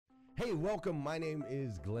Hey, welcome. My name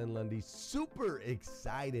is Glenn Lundy. Super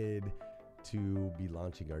excited to be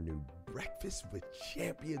launching our new Breakfast with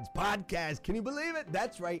Champions podcast. Can you believe it?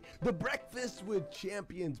 That's right. The Breakfast with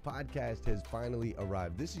Champions podcast has finally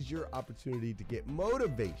arrived. This is your opportunity to get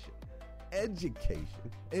motivation, education,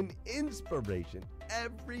 and inspiration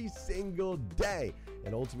every single day.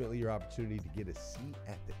 And ultimately, your opportunity to get a seat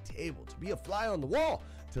at the table, to be a fly on the wall,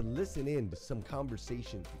 to listen in to some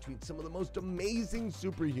conversations between some of the most amazing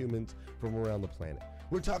superhumans from around the planet.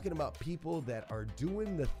 We're talking about people that are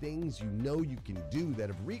doing the things you know you can do, that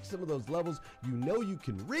have reached some of those levels you know you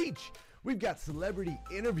can reach. We've got celebrity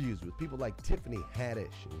interviews with people like Tiffany Haddish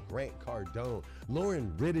and Grant Cardone,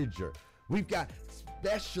 Lauren Rittiger. We've got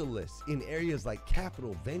specialists in areas like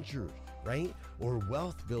capital ventures, right? Or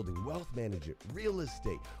wealth building, wealth management, real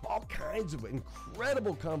estate, all kinds of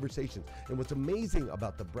incredible conversations. And what's amazing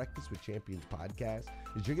about the Breakfast with Champions podcast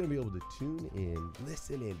is you're going to be able to tune in,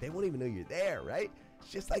 listen in. They won't even know you're there, right? It's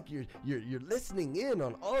just like you're listening in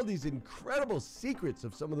on all these incredible secrets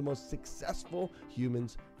of some of the most successful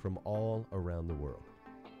humans from all around the world.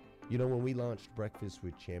 You know, when we launched Breakfast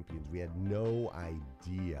with Champions, we had no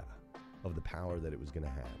idea of the power that it was going to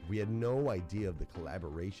have. We had no idea of the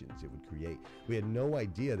collaborations it would create. We had no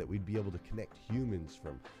idea that we'd be able to connect humans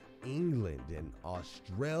from England and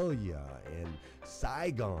Australia and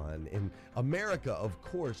Saigon and America, of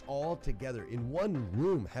course, all together in one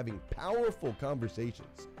room, having powerful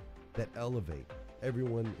conversations that elevate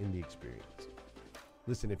everyone in the experience.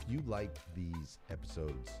 Listen, if you like these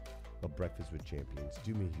episodes of Breakfast with Champions,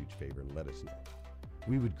 do me a huge favor and let us know.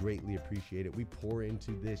 We would greatly appreciate it. We pour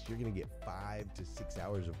into this. You're going to get 5 to 6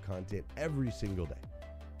 hours of content every single day,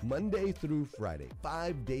 Monday through Friday,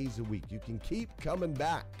 5 days a week. You can keep coming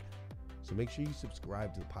back. So make sure you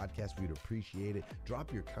subscribe to the podcast. We'd appreciate it.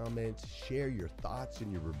 Drop your comments, share your thoughts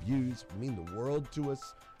and your reviews. It would mean the world to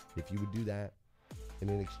us if you would do that. And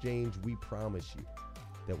in exchange, we promise you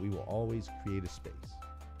that we will always create a space,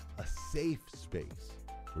 a safe space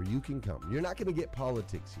where you can come. You're not going to get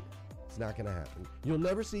politics here. It's not going to happen. You'll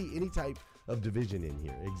never see any type of division in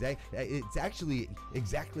here. It's actually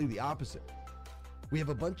exactly the opposite. We have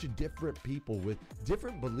a bunch of different people with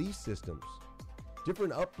different belief systems,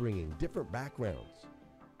 different upbringing, different backgrounds.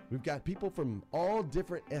 We've got people from all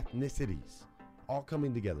different ethnicities all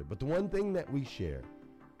coming together. But the one thing that we share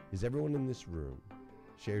is everyone in this room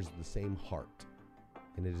shares the same heart.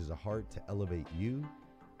 And it is a heart to elevate you,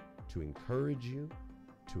 to encourage you,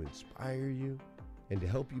 to inspire you, and to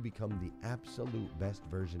help you become the absolute best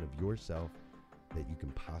version of yourself that you can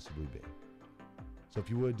possibly be. So if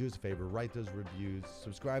you would, do us a favor, write those reviews,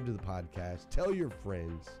 subscribe to the podcast, tell your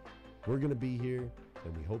friends. We're going to be here,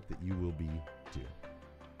 and we hope that you will be too.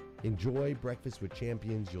 Enjoy Breakfast with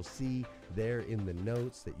Champions. You'll see there in the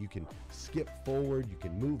notes that you can skip forward, you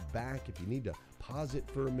can move back. If you need to pause it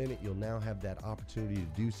for a minute, you'll now have that opportunity to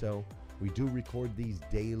do so. We do record these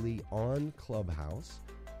daily on Clubhouse.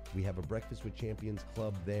 We have a Breakfast with Champions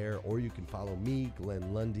club there, or you can follow me,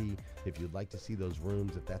 Glenn Lundy, if you'd like to see those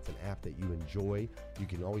rooms. If that's an app that you enjoy, you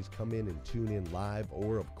can always come in and tune in live,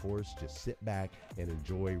 or of course, just sit back and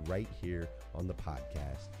enjoy right here on the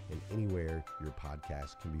podcast and anywhere your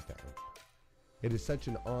podcast can be found. It is such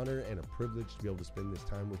an honor and a privilege to be able to spend this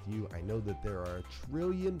time with you. I know that there are a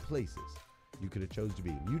trillion places you could have chose to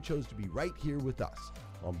be. You chose to be right here with us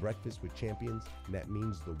on Breakfast with Champions, and that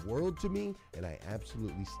means the world to me, and I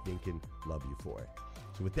absolutely stinking love you for it.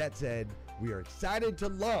 So with that said, we are excited to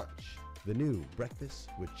launch the new Breakfast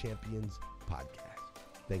with Champions podcast.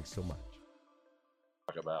 Thanks so much.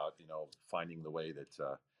 Talk about, finding a way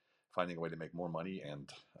to make more money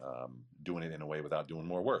and doing it in a way without doing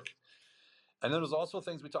more work. And then there's also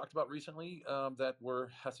things we talked about recently has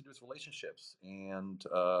to do with relationships and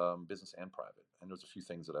business and private. And there's a few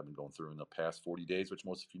things that I've been going through in the past 40 days, which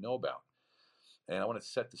most of you know about. And I want to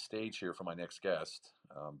set the stage here for my next guest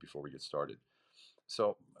before we get started.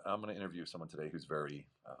 So I'm going to interview someone today who's very,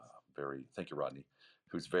 thank you, Rodney,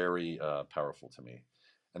 who's very powerful to me.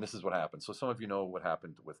 And this is what happened. So some of you know what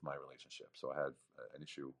happened with my relationship. So I had an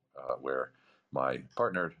issue where my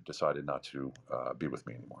partner decided not to be with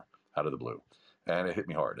me anymore, out of the blue. And it hit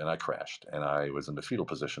me hard, and I crashed. And I was in the fetal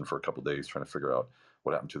position for a couple of days trying to figure out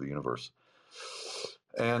what happened to the universe.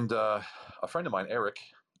 And a friend of mine, Eric,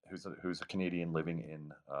 who's a Canadian living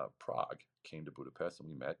in Prague, came to Budapest, and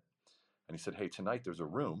we met. And he said, hey, tonight there's a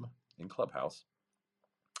room in Clubhouse,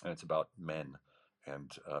 and it's about men,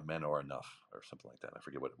 and men are enough, or something like that. I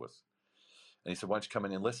forget what it was. And he said, why don't you come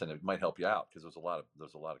in and listen? It might help you out, because there's a lot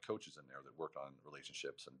of coaches in there that work on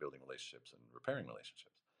relationships and building relationships and repairing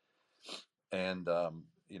relationships. And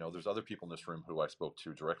there's other people in this room who I spoke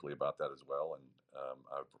to directly about that as well, and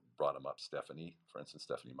I've brought them up. Stephanie, for instance,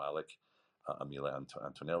 Stephanie Malik, Amelia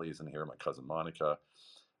Antonelli is in here. My cousin Monica.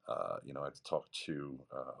 I've talked to,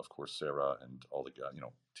 of course, Sarah and all the guys,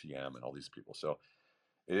 TM and all these people. So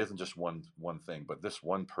it isn't just one thing, but this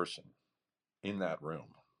one person in that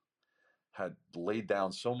room had laid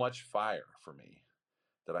down so much fire for me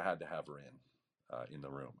that I had to have her in the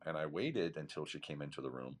room, and I waited until she came into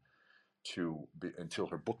the room until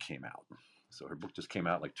her book came out. So her book just came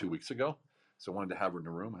out like 2 weeks ago. So I wanted to have her in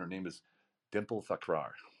the room. Her name is Dimple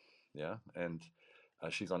Thakrar. Yeah, and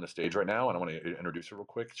she's on the stage right now, and I want to introduce her real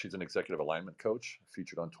quick. She's an executive alignment coach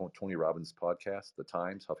featured on Tony Robbins' podcast, The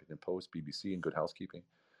Times, Huffington Post, BBC, and Good Housekeeping.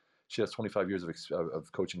 She has 25 years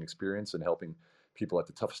of coaching experience in helping people at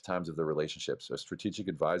the toughest times of their relationships. A strategic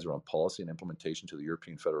advisor on policy and implementation to the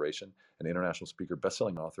European Federation, an international speaker,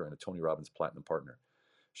 best-selling author, and a Tony Robbins Platinum partner.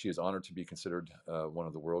 She is honored to be considered one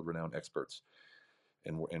of the world-renowned experts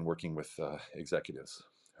in working with executives.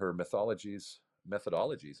 Her methodologies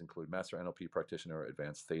include Master NLP Practitioner,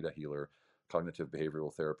 Advanced Theta Healer, Cognitive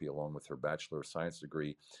Behavioral Therapy, along with her Bachelor of Science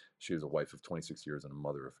degree. She is a wife of 26 years and a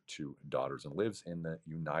mother of 2 daughters and lives in the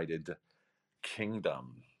United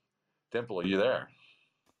Kingdom. Dimple, are you there?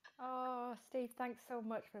 Oh, Steve, thanks so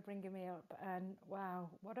much for bringing me up. And wow,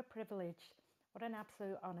 what a privilege. What an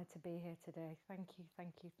absolute honor to be here today. Thank you,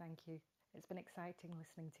 thank you, thank you. It's been exciting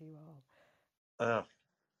listening to you all.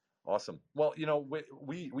 Awesome. Well,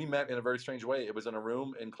 we met in a very strange way. It was in a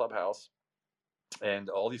room in Clubhouse, and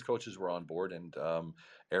all these coaches were on board. And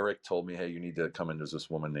Eric told me, "Hey, you need to come in. There's this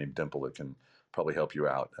woman named Dimple that can probably help you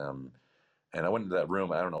out." And I went into that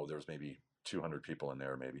room. I don't know. There was maybe 200 people in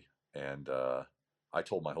there, maybe. And I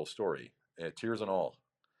told my whole story, tears and all.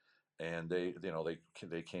 And they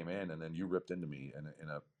came in, and then you ripped into me in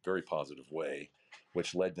a very positive way,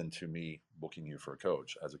 which led into me booking you for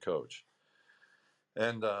as a coach.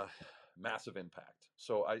 And massive impact.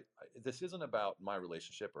 So this isn't about my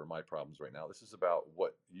relationship or my problems right now. This is about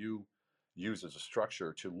what you use as a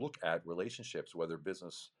structure to look at relationships, whether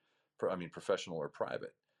professional or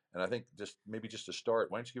private. And I think just to start,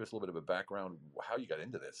 why don't you give us a little bit of a background, how you got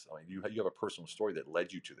into this? I mean, you have a personal story that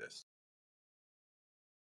led you to this.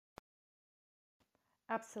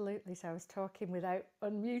 Absolutely. So I was talking without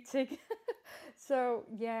unmuting. So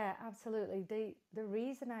yeah, absolutely. The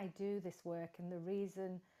reason I do this work and the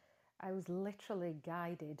reason I was literally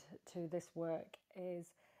guided to this work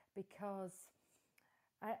is because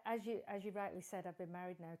as you rightly said, I've been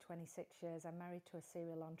married now 26 years. I'm married to a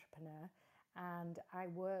serial entrepreneur, and I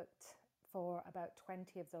worked for about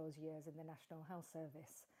 20 of those years in the National Health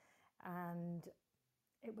Service. And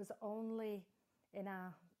it was only in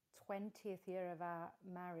our 20th year of our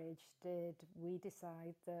marriage did we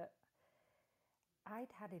decide that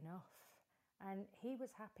I'd had enough, and he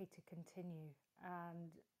was happy to continue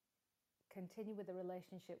with a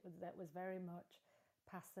relationship that was very much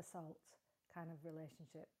pass the salt kind of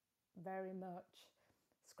relationship, very much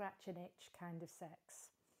scratch and itch kind of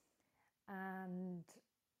sex. And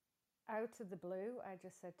out of the blue, I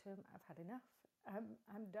just said to him, I've had enough.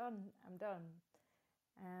 I'm done.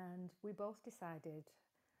 And we both decided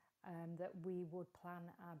that we would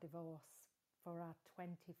plan our divorce for our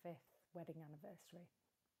 25th wedding anniversary.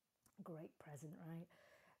 Great present, right?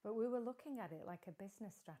 But we were looking at it like a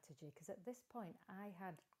business strategy, because at this point I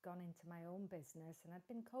had gone into my own business and I'd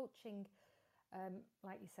been coaching,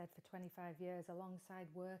 like you said, for 25 years alongside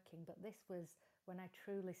working. But this was when I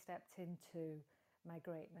truly stepped into my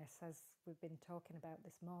greatness, as we've been talking about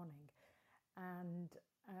this morning. And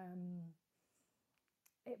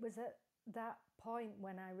it was at that point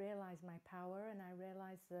when I realized my power, and I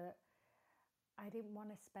realized that I didn't want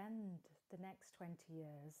to spend the next 20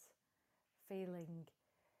 years feeling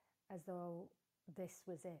as though this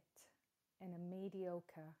was it, in a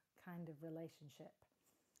mediocre kind of relationship.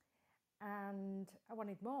 And I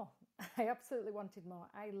wanted more. I absolutely wanted more.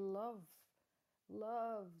 I love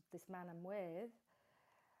this man I'm with,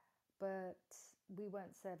 but we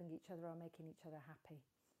weren't serving each other or making each other happy.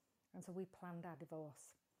 And so we planned our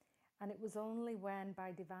divorce. And it was only when,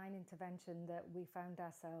 by divine intervention, that we found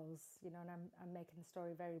ourselves, and I'm making the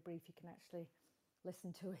story very brief. You can actually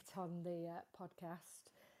listen to it on the podcast,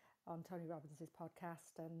 on Tony Robbins'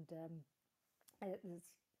 podcast. And there's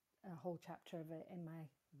a whole chapter of it in my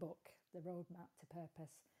book, The Roadmap to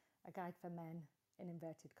Purpose, a guide for men, in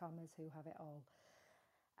inverted commas, who have it all.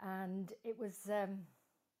 And it was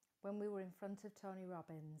when we were in front of Tony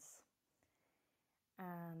Robbins,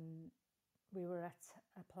 and we were at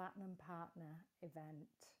a Platinum Partner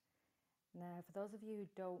event, Now, for those of you who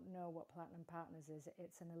don't know what Platinum Partners is,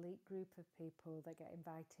 it's an elite group of people that get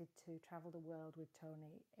invited to travel the world with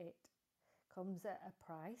Tony. It comes at a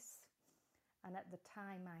price, and at the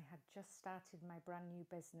time I had just started my brand new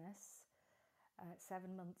business,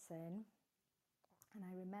 7 months in, and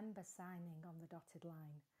I remember signing on the dotted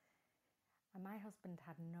line. And my husband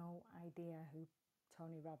had no idea who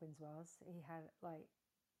Tony Robbins was. He had, like,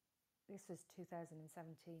 this was 2017.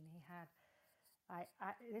 He had,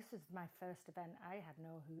 this was my first event. I had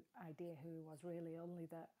no idea who he was really,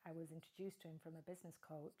 only that I was introduced to him from a business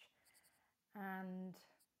coach. And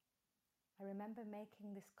I remember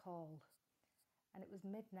making this call, and it was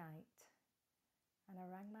midnight. And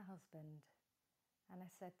I rang my husband and I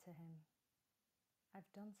said to him, I've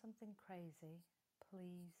done something crazy.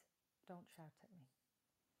 Please don't shout at me.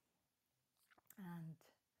 And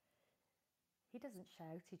he doesn't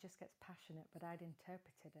shout, he just gets passionate, but I'd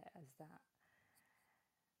interpreted it as that.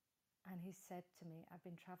 And he said to me, I've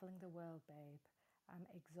been traveling the world, babe. I'm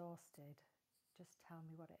exhausted. Just tell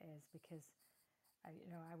me what it is, because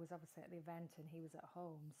I was obviously at the event and he was at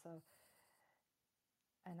home.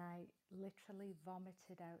 And I literally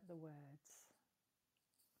vomited out the words.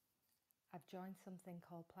 I've joined something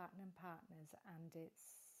called Platinum Partners, and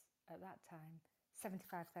it's, at that time,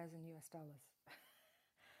 $75,000 US.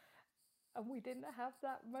 And we didn't have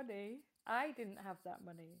that money. I didn't have that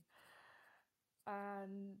money.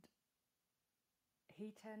 And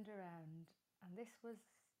he turned around, and this was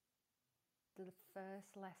the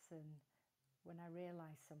first lesson when I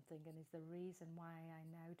realised something, and is the reason why I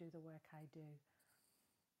now do the work I do.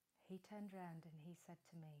 He turned around and he said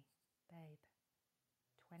to me, babe,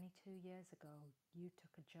 22 years ago, you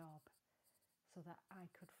took a job so that I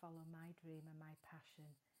could follow my dream and my passion.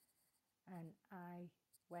 And I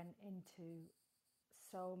went into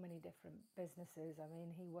so many different businesses. I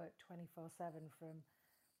mean, he worked 24/7, from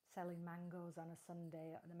selling mangoes on a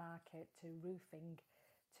Sunday at the market to roofing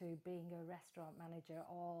to being a restaurant manager,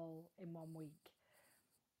 all in 1 week.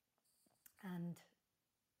 And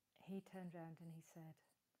he turned around and he said,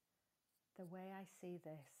 the way I see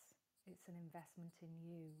this, it's an investment in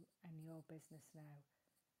you and your business now.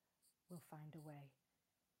 We'll find a way.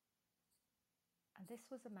 And this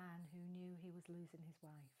was a man who knew he was losing his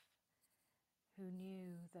wife, who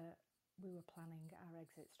knew that we were planning our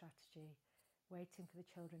exit strategy, waiting for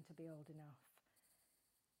the children to be old enough.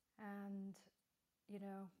 And,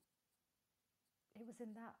 it was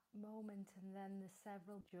in that moment, and then the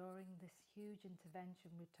several during this huge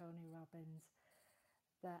intervention with Tony Robbins,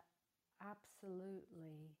 that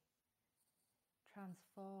absolutely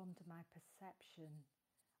transformed my perception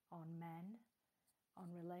on men, on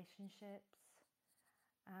relationships,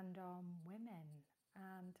 and on women,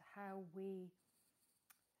 and how we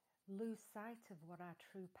lose sight of what our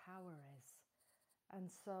true power is.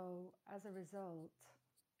 And so as a result,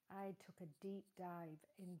 I took a deep dive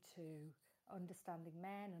into understanding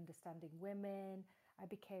men, understanding women. I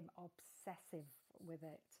became obsessive with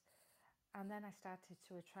it. And then I started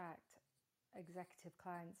to attract executive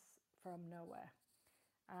clients from nowhere.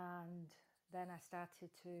 And then I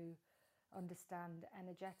started to understand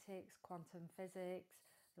energetics, quantum physics,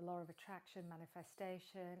 the law of attraction,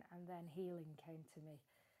 manifestation, and then healing came to me.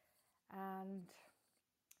 And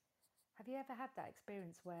have you ever had that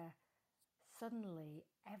experience where suddenly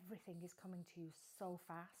everything is coming to you so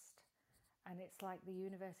fast, and it's like the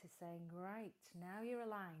universe is saying, right, now you're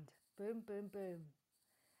aligned, boom, boom, boom.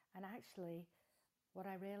 And actually, what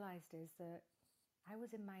I realized is that I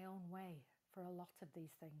was in my own way for a lot of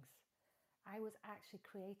these things. I was actually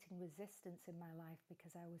creating resistance in my life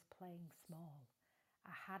because I was playing small.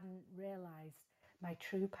 I hadn't realized my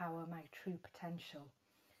true power, my true potential.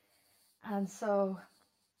 And so,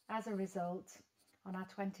 as a result, on our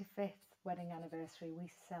 25th wedding anniversary, we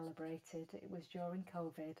celebrated. It was during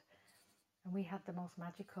COVID, and we had the most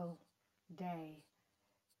magical day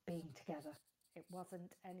being together. It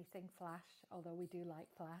wasn't anything flash, although we do like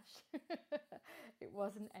flash. It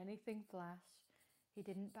wasn't anything flash. He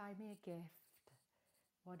didn't buy me a gift.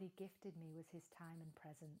 What he gifted me was his time and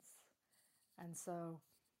presence. And so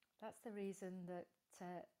that's the reason that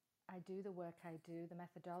I do the work I do. The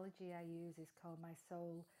methodology I use is called my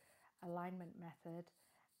soul alignment method,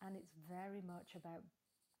 and it's very much about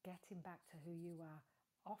getting back to who you are.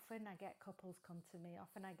 Often I get couples come to me,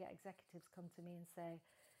 often I get executives come to me and say,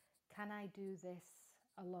 can I do this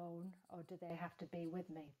alone, or do they have to be with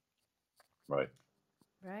me? Right.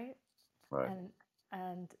 Right? Right.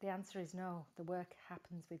 And the answer is no. The work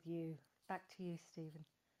happens with you. Back to you, Stephen.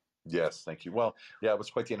 Yes, thank you. Well, yeah, it was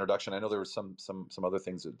quite the introduction. I know there were some other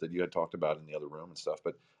things that you had talked about in the other room and stuff,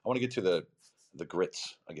 but I want to get to the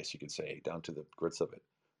grits, I guess you could say, down to the grits of it.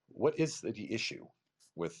 what is the issue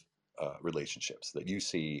with relationships that you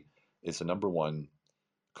see is the number one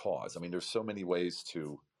cause? I mean, there's so many ways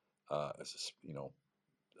to, you know,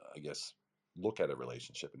 I guess, look at a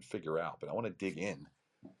relationship and figure out. But I want to dig in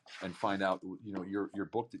and find out. You know, your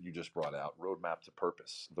book that you just brought out, Roadmap to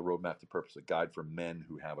Purpose, the Roadmap to Purpose, a guide for men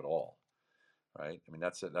who have it all. Right? I mean,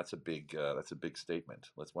 that's a big statement.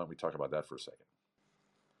 Why don't we talk about that for a second?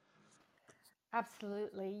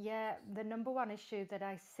 Absolutely. Yeah. The number one issue that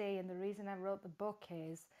I see, and the reason I wrote the book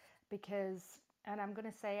is because, and I'm going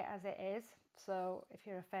to say it as it is. So if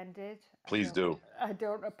you're offended, Please do. I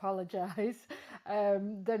don't apologize.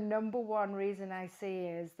 The number one reason I see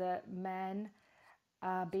is that men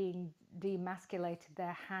are being demasculated.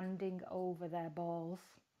 They're handing over their balls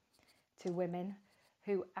to women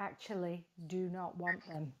who actually do not want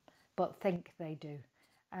them, but think they do.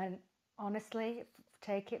 And honestly,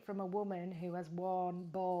 take it from a woman who has worn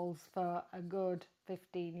balls for a good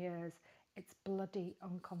 15 years, it's bloody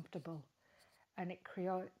uncomfortable and it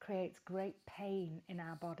creates great pain in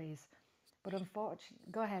our bodies. But unfortunately,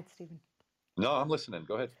 go ahead, Stephen. No, I'm listening.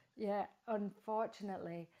 Go ahead. Yeah,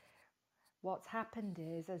 unfortunately, what's happened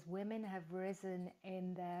is as women have risen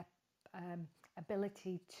in their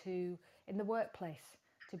ability to, in the workplace,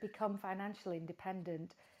 to become financially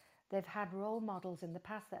independent, they've had role models in the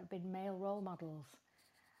past that have been male role models.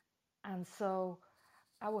 And so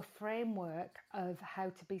our framework of how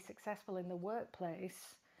to be successful in the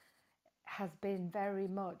workplace has been very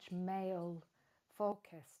much male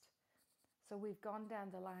focused. So we've gone down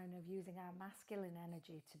the line of using our masculine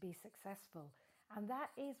energy to be successful. And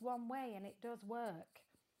that is one way, and it does work.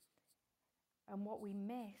 And what we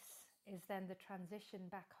miss is then the transition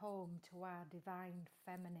back home to our divine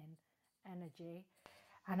feminine energy.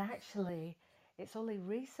 And actually, it's only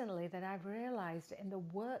recently that I've realized in the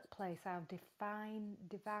workplace, our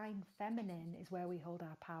divine feminine is where we hold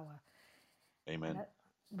our power. Amen.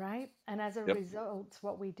 Right? And as a Yep. result,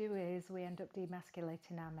 what we do is we end up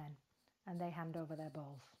demasculating our men and they hand over their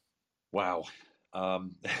balls. Wow.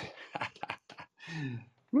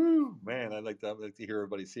 Woo, man! I'd like to hear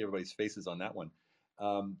see everybody's faces on that one.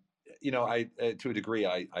 Um, you know, I to a degree,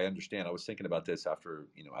 I understand. I was thinking about this after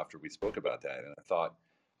we spoke about that, and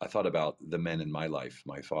I thought about the men in my life,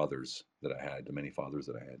 my fathers that I had, the many fathers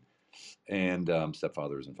that I had, and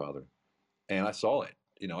stepfathers and father, and I saw it.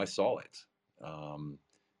 You know, I saw it. Um,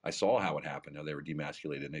 I saw how it happened. How they were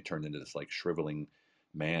demasculated and they turned into this like shriveling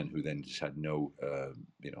man who then just had no,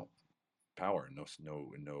 you know, power,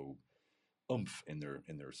 no oomph in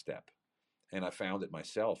their step. And I found it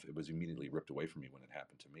myself. It was immediately ripped away from me when it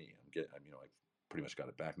happened to me. You know, I pretty much got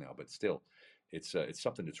it back now, but still, it's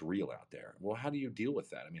something that's real out there. Well, how do you deal with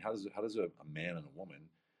that? I mean, how does a man and a woman,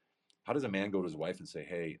 how does a man go to his wife and say,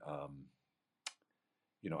 hey,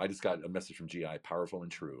 you know, I just got a message from GI, powerful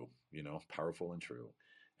and true, you know, powerful and true.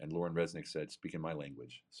 And Lauren Resnick said, speaking my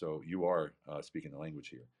language. So you are speaking the language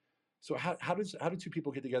here. So how do two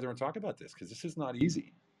people get together and talk about this? Because this is not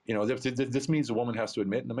easy. You know, this means a woman has to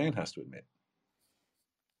admit and a man has to admit.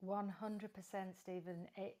 100%, Stephen.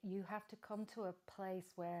 You have to come to a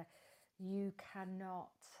place where you cannot,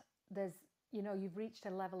 there's, you know, you've reached a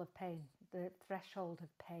level of pain, the threshold of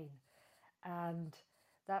pain. And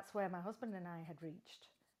that's where my husband and I had reached,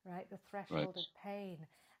 right? The threshold of pain.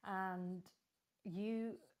 And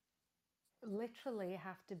you literally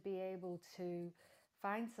have to be able to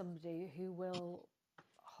find somebody who will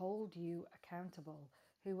hold you accountable,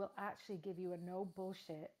 who will actually give you a no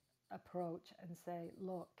bullshit approach and say,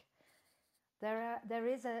 look, there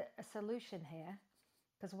is a solution here.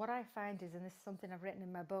 Because what I find is, and this is something I've written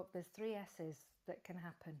in my book, there's 3 S's that can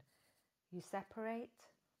happen. You separate,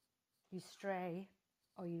 you stray,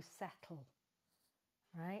 or you settle,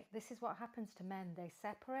 right? This is what happens to men. They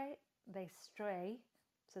separate, they stray,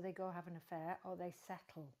 so they go have an affair, or they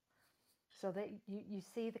settle. So that you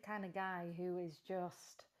see the kind of guy who is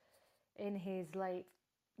just in his late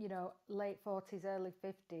 40s, early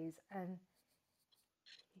 50s, and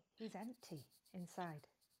he's empty inside.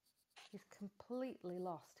 He's completely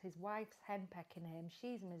lost. His wife's henpecking him.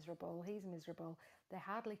 She's miserable. He's miserable. They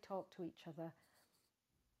hardly talk to each other.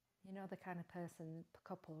 You know the kind of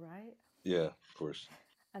couple, right? Yeah, of course.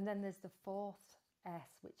 And then there's the 4th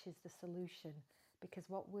S, which is the solution. Because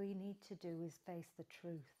what we need to do is face the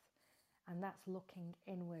truth. And that's looking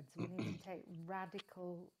inwards. We need to take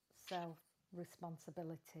radical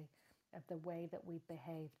self-responsibility of the way that we've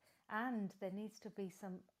behaved. And there needs to be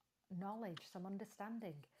some knowledge, some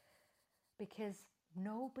understanding. Because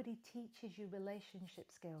nobody teaches you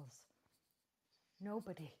relationship skills.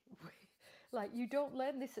 Nobody. Like, you don't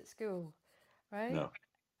learn this at school, right? No.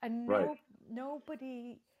 And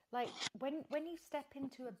nobody Like when you step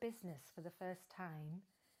into a business for the first time,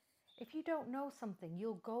 if you don't know something,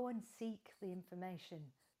 you'll go and seek the information.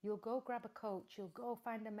 You'll go grab a coach, you'll go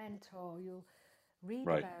find a mentor, you'll read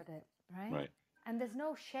Right. about it, right? Right. And there's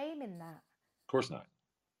no shame in that. Of course not.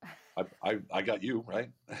 I got you, right?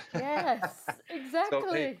 Yes, So hey,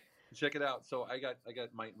 exactly. check it out. So I got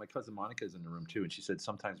my cousin Monica's in the room too, and she said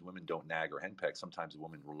sometimes women don't nag or henpeck. Sometimes a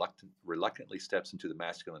woman reluctantly steps into the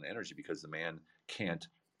masculine energy because the man can't,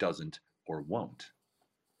 doesn't, or won't.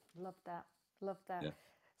 Love that. Love that. Yeah.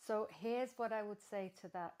 So here's what I would say to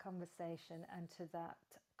that conversation and to that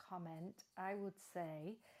comment. I would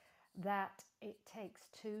say that it takes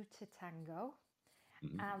two to tango,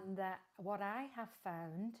 Hmm. and that what I have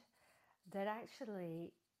found that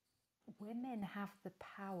actually women have the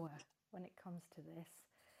power when it comes to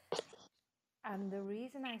this. And the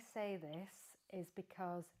reason I say this is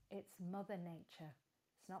because it's Mother Nature,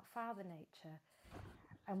 it's not Father Nature.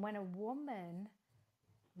 And when a woman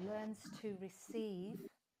learns to receive,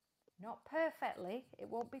 not perfectly, it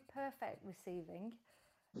won't be perfect receiving,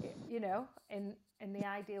 in the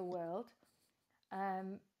ideal world.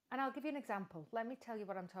 And I'll give you an example. Let me tell you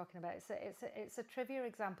what I'm talking about. It's a trivia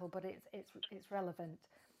example, but it's relevant.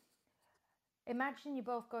 Imagine you're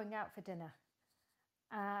both going out for dinner,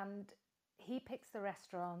 and he picks the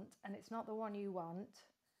restaurant, and it's not the one you want,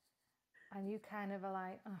 and you kind of are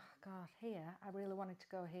like, oh God, here, I really wanted to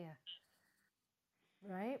go here,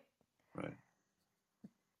 right? Right.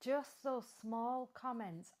 Just those small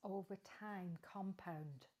comments over time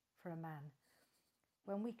compound for a man.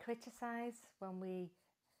 When we criticize, when we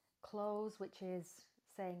close, which is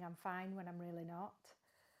saying I'm fine when I'm really not,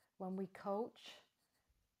 when we coach,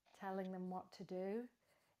 telling them what to do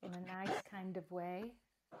in a nice kind of way,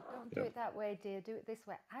 don't do Yeah. it that way, dear, do it this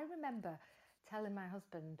way. I remember telling my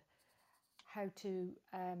husband how to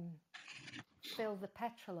fill the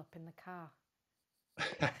petrol up in the car,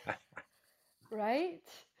 right?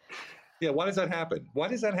 Yeah, why does that happen? Why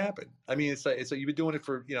does that happen? I mean, it's like you've been doing it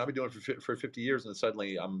for, I've been doing it for 50 years, and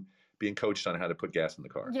suddenly I'm being coached on how to put gas in the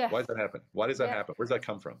car. Yes, Why does that happen? Why does that yeah. happen? Where does that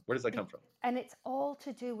come from? Where does that come from? And it's all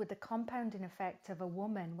to do with the compounding effect of a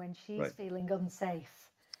woman when she's Right. feeling unsafe,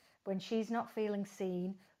 when she's not feeling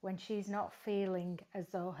seen, when she's not feeling as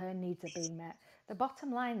though her needs are being met. The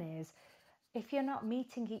bottom line is, if you're not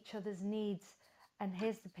meeting each other's needs, and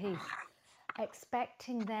here's the piece,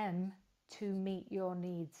 expecting them to meet your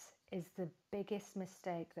needs is the biggest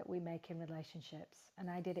mistake that we make in relationships. And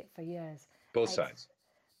I did it for years. Both I sides.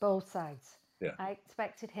 Both sides. Yeah. I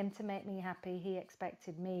expected him to make me happy. He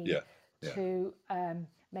expected me Yeah. Yeah. to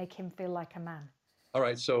make him feel like a man. All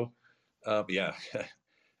right. So, yeah.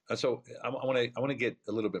 So I want to get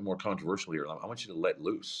a little bit more controversial here. I want you to let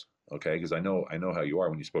loose, okay? Because I know how you are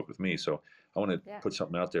when you spoke with me. So I want to Yeah. put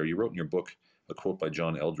something out there. You wrote in your book a quote by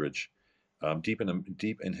John Eldridge. Deep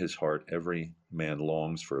in his heart, every man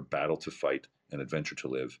longs for a battle to fight, an adventure to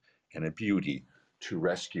live, and a beauty to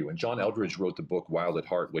rescue. And John Eldridge wrote the book Wild at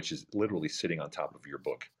Heart, which is literally sitting on top of your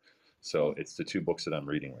book. So it's the two books that I'm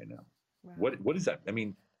reading right now. Wow. What is that? I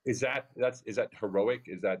mean, is that heroic?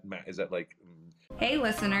 Is that like? Hey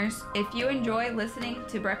listeners, if you enjoy listening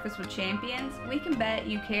to Breakfast with Champions, we can bet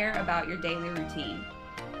you care about your daily routine.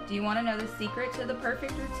 Do you want to know the secret to the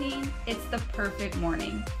perfect routine? It's the perfect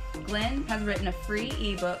morning. Glenn has written a free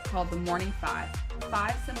ebook called The Morning 5,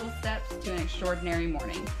 5 simple steps to an extraordinary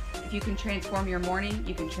morning. If you can transform your morning,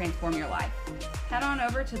 you can transform your life. Head on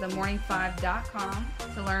over to themorning5.com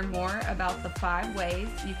to learn more about the 5 ways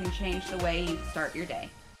you can change the way you start your day.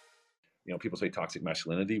 People say toxic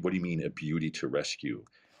masculinity. What do you mean a beauty to rescue?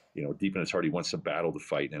 Deep in his heart, he wants a battle to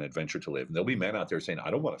fight and an adventure to live. And there'll be men out there saying,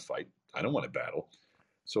 I don't want to fight. I don't want to battle.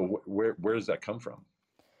 So where does that come from?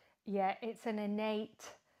 Yeah, it's an innate,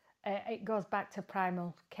 it goes back to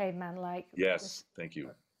primal caveman-like. Yes, thank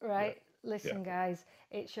you. Right? Yeah. Listen, guys,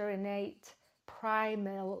 it's your innate,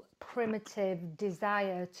 primal, primitive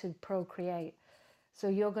desire to procreate. So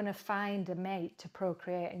you're going to find a mate to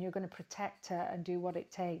procreate, and you're going to protect her and do what it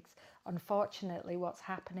takes. Unfortunately, what's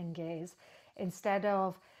happening is, instead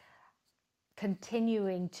of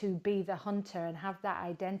continuing to be the hunter and have that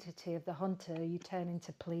identity of the hunter, you turn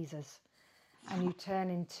into pleasers, and you turn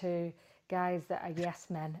into guys that are yes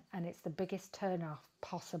men, and it's the biggest turn off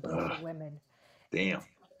possible for women. Damn.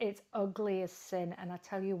 It's ugly as sin, and I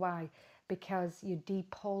tell you why. Because you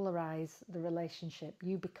depolarize the relationship.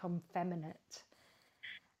 You become feminine.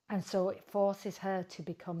 And so it forces her to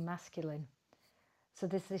become masculine. So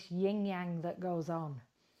there's this yin yang that goes on.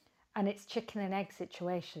 And it's chicken and egg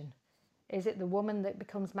situation. Is it the woman that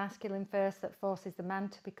becomes masculine first that forces the man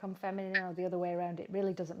to become feminine, or the other way around? It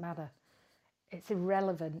really doesn't matter. it's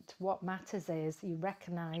irrelevant. What matters is you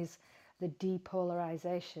recognize the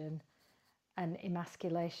depolarization and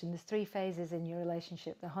emasculation. There's 3 phases in your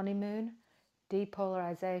relationship: the honeymoon,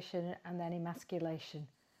 depolarization, and then emasculation.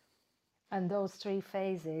 And those 3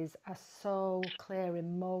 phases are so clear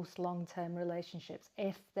in most long-term relationships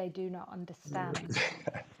if they do not understand.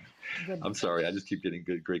 I'm sorry, I just keep getting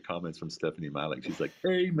great comments from Stephanie Malik. She's like,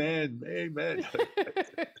 "Amen, amen."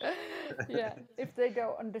 Yeah, if they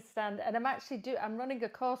don't understand. And I'm running a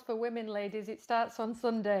course for women, ladies. It starts on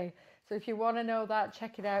Sunday. So if you want to know that,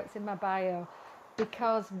 check it out. It's in my bio.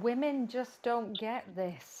 Because women just don't get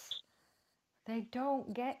this. They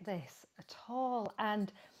don't get this at all.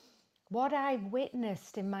 And what I've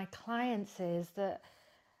witnessed in my clients is that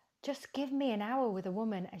just give me an hour with a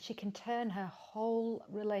woman and she can turn her whole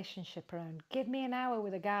relationship around. Give me an hour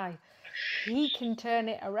with a guy, he can turn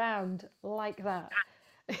it around like that.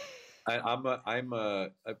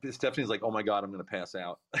 Stephanie's like, "Oh my God, I'm going to pass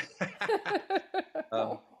out."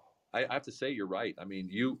 I have to say, you're right. I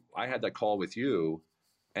mean, I had that call with you,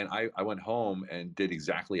 and I went home and did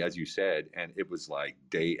exactly as you said, and it was like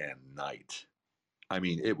day and night. I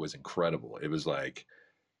mean, it was incredible. It was like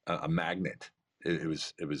a magnet. It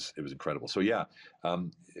was incredible. So yeah,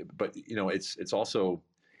 but it's also.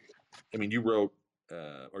 I mean, you wrote,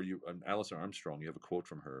 Alison Armstrong. You have a quote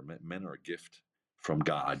from her: "Men are a gift from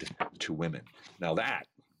God to women." Now that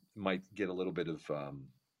might get a little bit of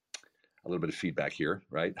feedback here,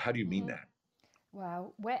 right? How do you mean that?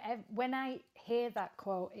 Wow. When I hear that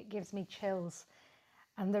quote, it gives me chills.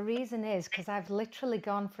 And the reason is because I've literally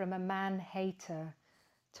gone from a man hater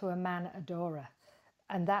to a man adorer.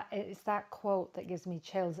 And it's that quote that gives me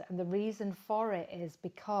chills. And the reason for it is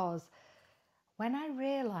because when I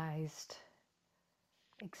realized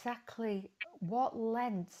exactly what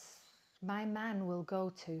lengths my man will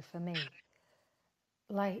go to for me,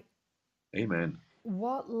 like, Amen.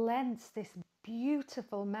 what lengths this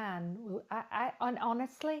beautiful man will, and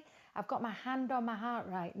honestly, I've got my hand on my heart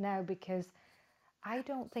right now because I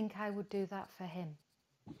don't think I would do that for him.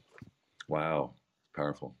 Wow.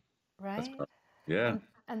 Powerful. Right? Powerful. Yeah.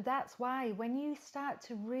 And that's why when you start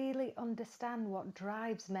to really understand what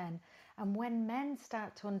drives men, and when men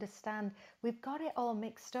start to understand, we've got it all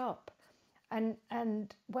mixed up.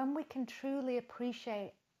 And when we can truly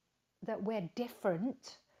appreciate that we're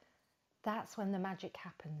different, that's when the magic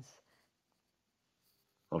happens.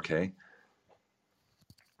 Okay.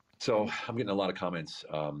 So I'm getting a lot of comments,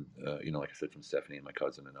 like I said, from Stephanie and my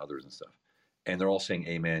cousin and others and stuff. And they're all saying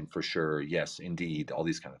amen for sure. Yes, indeed. All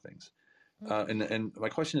these kind of things. And my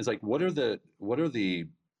question is like, what are the,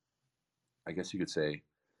 I guess you could say,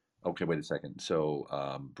 okay, wait a second. So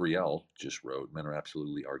Brielle just wrote, "Men are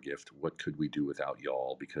absolutely our gift. What could we do without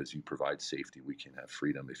y'all? Because you provide safety, we can have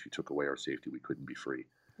freedom. If you took away our safety, we couldn't be free."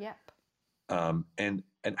 Yep. And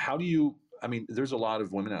how do you, I mean, there's a lot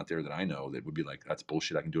of women out there that I know that would be like, "That's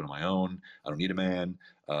bullshit. I can do it on my own. I don't need a man.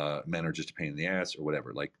 Men are just a pain in the ass," or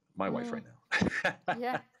whatever. Like my wife right now.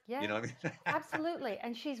 Yeah. Yeah. You know what I mean? Absolutely.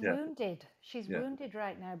 And she's wounded. She's wounded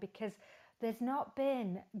right now because there's not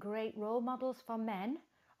been great role models for men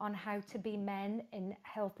on how to be men in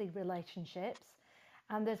healthy relationships.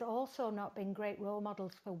 And there's also not been great role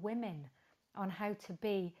models for women on how to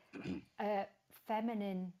be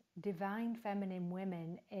feminine, divine feminine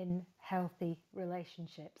women in healthy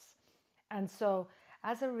relationships. And so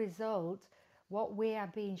as a result, what we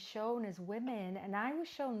are being shown as women, and I was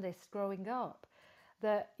shown this growing up,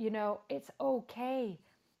 that, it's okay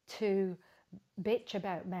to bitch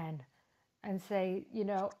about men and say,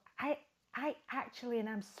 I actually, and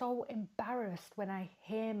I'm so embarrassed when I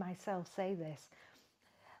hear myself say this.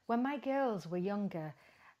 When my girls were younger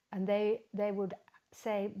and they would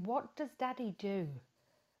say, "What does daddy do?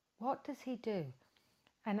 What does he do?"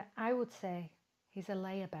 And I would say, "He's a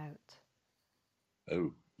layabout."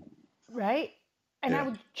 Oh. Right? And I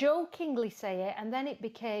would jokingly say it, and then it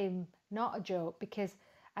became not a joke because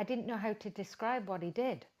I didn't know how to describe what he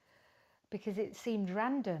did because it seemed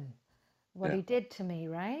random what he did to me,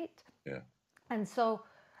 right? Yeah. And so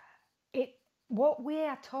what we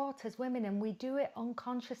are taught as women, and we do it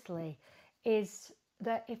unconsciously, is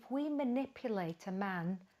that if we manipulate a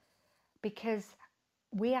man because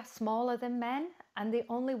we are smaller than men, and the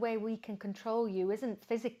only way we can control you isn't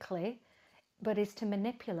physically, but is to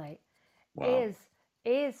manipulate,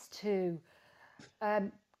 is to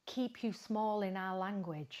keep you small in our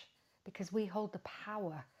language because we hold the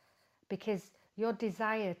power, because your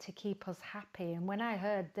desire to keep us happy. And when I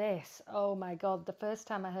heard this, oh my God, the first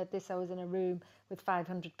time I heard this, I was in a room with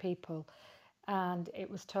 500 people. And it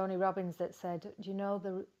was Tony Robbins that said, "Do you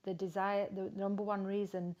know the desire, the number one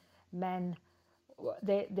reason men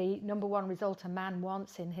the number one result a man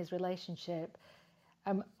wants in his relationship,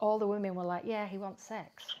 all the women were like, yeah, he wants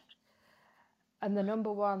sex. And the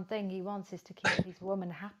number one thing he wants is to keep his woman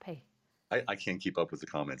happy. I can't keep up with the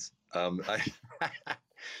comments.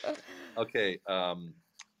 Okay.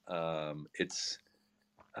 It's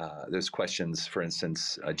there's questions. For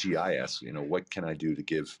instance, GI asks, what can I do to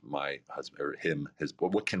give my husband or him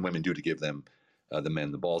what can women do to give them the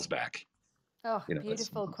men the balls back? Oh,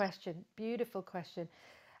 beautiful question. Beautiful question.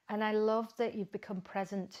 And I love that you've become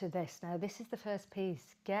present to this. Now, this is the first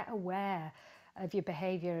piece. Get aware of your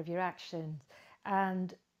behavior, of your actions.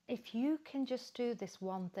 And if you can just do this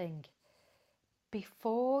one thing,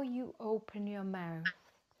 before you open your mouth,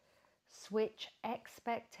 switch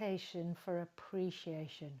expectation for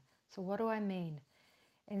appreciation. So what do I mean?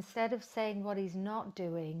 Instead of saying what he's not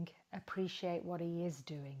doing, appreciate what he is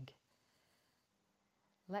doing.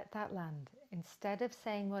 Let that land. Instead of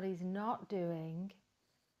saying what he's not doing,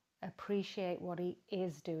 appreciate what he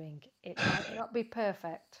is doing. It might not be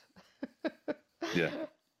perfect. Yeah.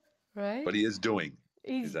 Right? But he is doing.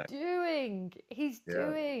 He's doing.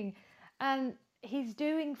 And he's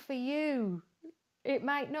doing for you. It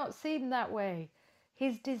might not seem that way.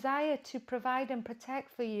 His desire to provide and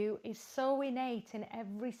protect for you is so innate in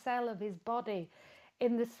every cell of his body.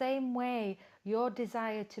 In the same way, your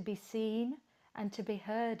desire to be seen and to be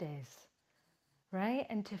heard is, right?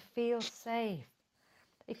 And to feel safe.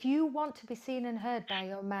 If you want to be seen and heard by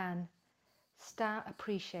your man, start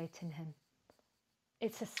appreciating him.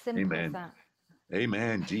 It's as simple as that.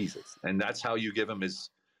 Amen, Jesus. And that's how you give him his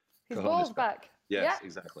balls back. Yes, yeah.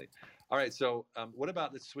 Exactly. All right. So what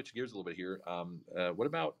about, let's switch gears a little bit here. What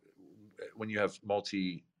about when you have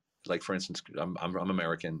like for instance, I'm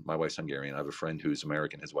American, my wife's Hungarian. I have a friend who's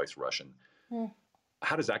American, his wife's Russian.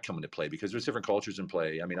 How does that come into play? Because there's different cultures in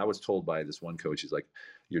play. I mean, I was told by this one coach, he's like,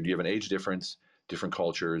 you have an age difference, different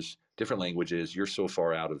cultures, different languages. You're so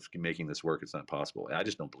far out of making this work, it's not possible. And I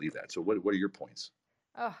just don't believe that. So what are your points?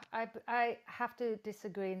 Oh, I have to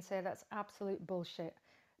disagree and say that's absolute bullshit.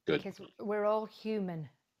 Good. Because we're all human.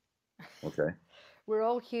 Okay. We're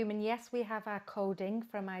all human. Yes, we have our coding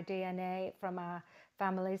from our DNA, from our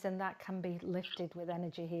families, and that can be lifted with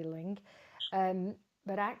energy healing.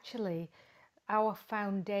 But actually, our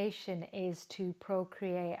foundation is to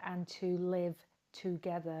procreate and to live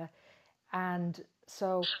together. And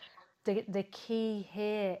so the key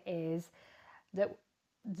here is that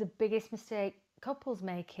the biggest mistake couples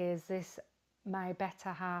make is this: my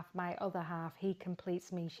better half, my other half, he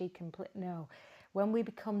completes me, she completes. No. When we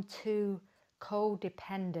become too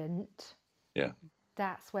codependent,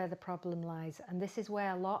 that's where the problem lies. And this is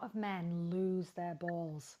where a lot of men lose their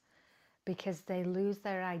balls, because they lose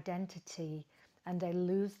their identity and they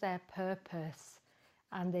lose their purpose,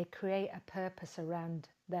 and they create a purpose around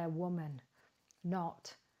their woman,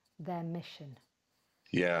 not their mission.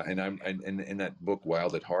 Yeah, and in that book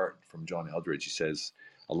Wild at Heart from John Eldredge, he says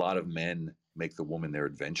a lot of men make the woman their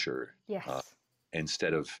adventure,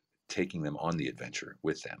 instead of taking them on the adventure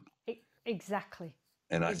with them. Exactly.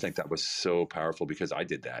 And I think that was so powerful, because I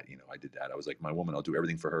did that. I was like, my woman, I'll do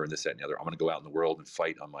everything for her and this, that, and the other. I'm going to go out in the world and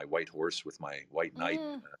fight on my white horse with my white knight,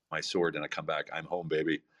 my sword, and I come back, I'm home,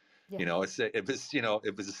 baby. Yeah.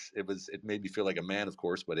 It made me feel like a man, of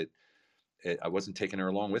course, but I wasn't taking her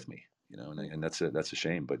along with me. And that's a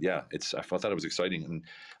shame. But yeah, I thought it was exciting.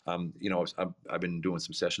 And, I've been doing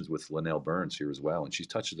some sessions with Linnell Burns here as well. And she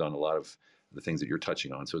touches on a lot of the things that you're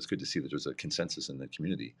touching on. So it's good to see that there's a consensus in the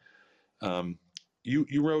community.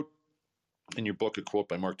 You wrote in your book a quote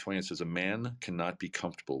by Mark Twain. It says, "A man cannot be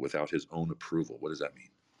comfortable without his own approval." What does that mean?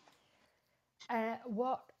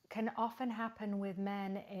 What can often happen with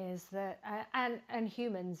men is that, and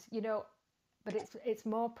humans, but it's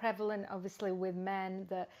more prevalent, obviously, with men,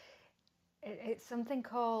 that it's something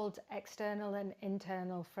called external and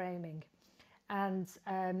internal framing, and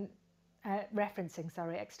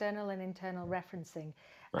external and internal referencing.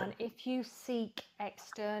 Right. And if you seek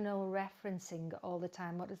external referencing all the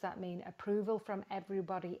time, what does that mean? Approval from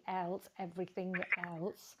everybody else, everything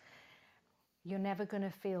else. You're never going to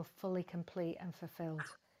feel fully complete and fulfilled.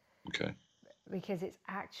 Okay. Because it's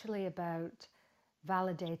actually about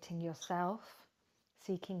validating yourself,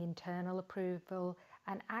 seeking internal approval,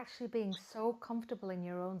 and actually being so comfortable in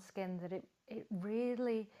your own skin that it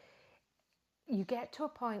really, you get to a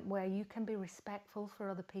point where you can be respectful for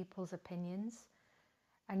other people's opinions,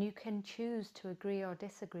 and you can choose to agree or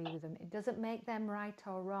disagree with them. It doesn't make them right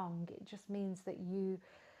or wrong. It just means that you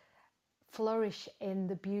flourish in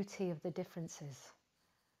the beauty of the differences.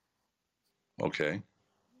 Okay.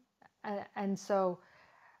 And so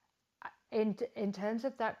in terms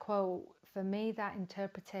of that quote, for me, that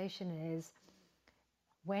interpretation is,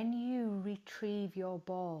 when you retrieve your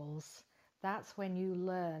balls, that's when you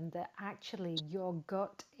learn that actually your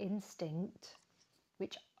gut instinct,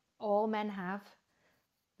 which all men have,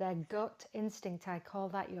 their gut instinct, I call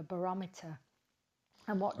that your barometer.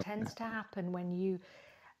 And what tends to happen when you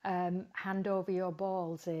hand over your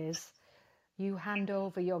balls is you hand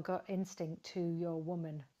over your gut instinct to your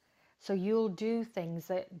woman. So you'll do things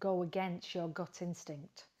that go against your gut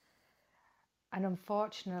instinct. And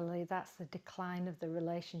unfortunately, that's the decline of the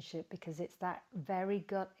relationship, because it's that very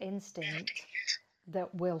gut instinct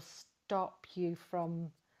that will stop you from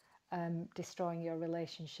destroying your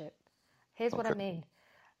relationship. Here's what I Okay. mean.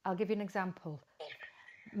 I'll give you an example.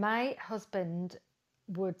 My husband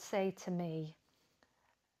would say to me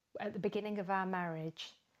at the beginning of our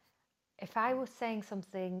marriage, if I was saying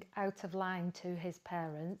something out of line to his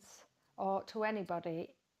parents or to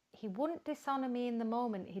anybody, he wouldn't dishonor me in the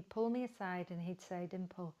moment. He'd pull me aside and he'd say,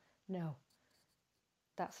 Dimple, no,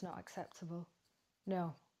 that's not acceptable.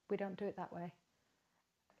 No, we don't do it that way.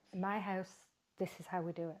 In my house, this is how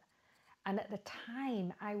we do it. And at the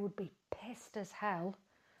time, I would be pissed as hell.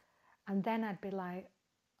 And then I'd be like,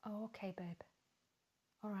 oh, okay, babe.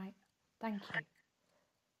 All right, thank you.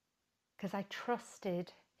 Because I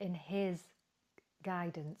trusted in his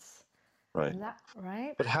guidance. Right. And that,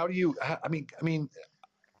 right? But how do you? I mean,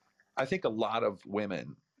 I think a lot of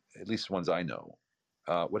women, at least ones I know,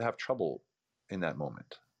 would have trouble in that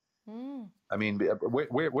moment. I mean,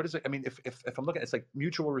 where does it? I mean, if I'm looking, it's like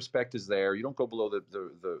mutual respect is there. You don't go below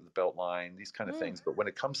the belt line. These kind of things. But when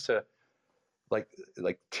it comes to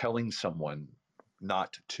like telling someone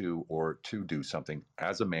not to or to do something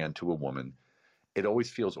as a man to a woman, it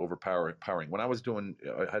always feels overpowering. When I was doing,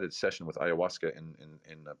 I had a session with ayahuasca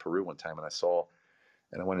in Peru one time, and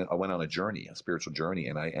I went on a journey, a spiritual journey,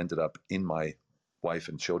 and I ended up in my wife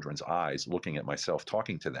and children's eyes, looking at myself,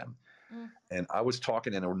 talking to them, and I was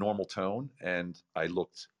talking in a normal tone, and I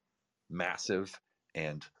looked massive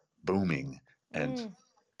and booming and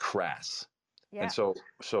crass, Yeah. and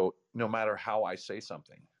so no matter how I say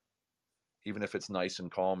something, even if it's nice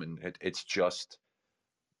and calm, and it's just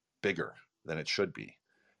bigger than it should be.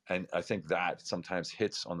 And I think that sometimes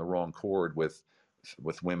hits on the wrong chord with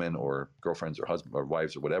women or girlfriends or husbands or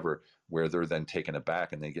wives or whatever, where they're then taken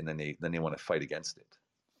aback and then they want to fight against it.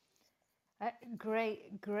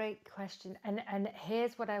 Great question. And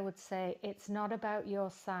here's what I would say. It's not about your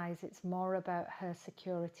size. It's more about her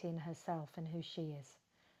security in herself and who she is.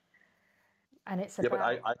 And it's Yeah, about...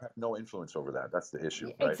 but I have no influence over that. That's the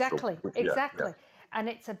issue, right? Exactly, So, exactly. Yeah. And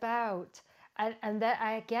it's about, and that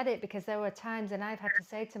I get it, because there were times, and I've had to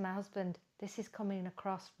say to my husband, this is coming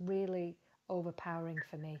across really overpowering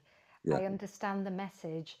for me. Yeah. I understand the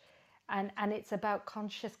message. And it's about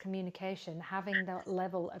conscious communication, having that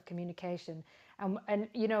level of communication. And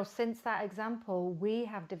you know, since that example, we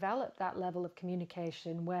have developed that level of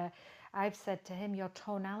communication where I've said to him, your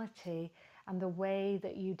tonality and the way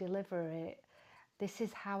that you deliver it, this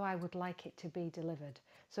is how I would like it to be delivered.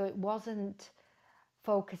 So it wasn't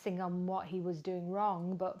focusing on what he was doing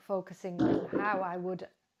wrong, but focusing on how I would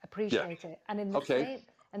appreciate it. And in the Okay.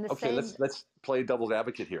 same, Let's play devil's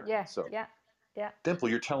advocate here. yeah, So, yeah. Dimple,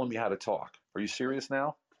 you're telling me how to talk. Are you serious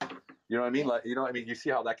now? You know what I mean? Like, you know what I mean? You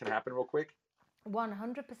see how that can happen real quick?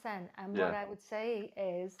 100%. And Yeah. what I would say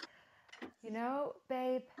is, you know,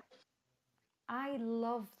 babe, I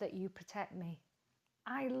love that you protect me.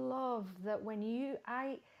 I love that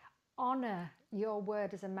I honor your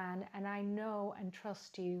word as a man, and I know and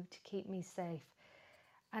trust you to keep me safe.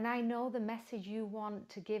 And I know the message you want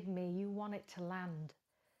to give me, you want it to land.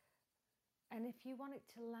 And if you want it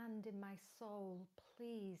to land in my soul,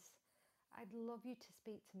 please, I'd love you to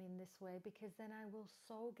speak to me in this way, because then I will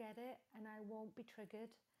so get it and I won't be triggered,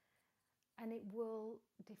 and it will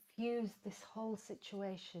diffuse this whole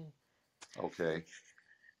situation. Okay.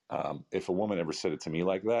 If a woman ever said it to me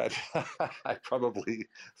like that, I'd probably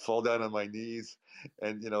fall down on my knees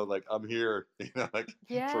and, like, I'm here, like,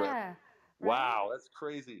 Yeah. forever. Right? Wow, that's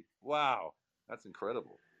crazy. Wow, that's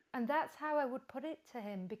incredible. And that's how I would put it to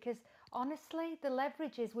him, because honestly, the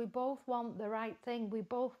leverage is we both want the right thing. We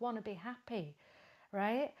both want to be happy,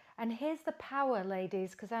 right? And here's the power,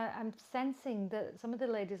 ladies, because I'm sensing that some of the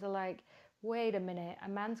ladies are like, wait a minute, a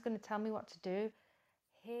man's going to tell me what to do.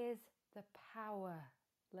 Here's the power,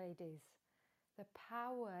 ladies. The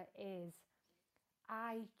power is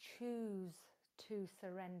I choose to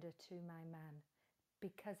surrender to my man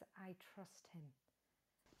because I trust him.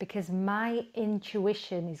 Because my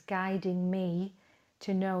intuition is guiding me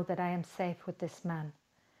to know that I am safe with this man.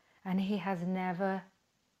 And he has never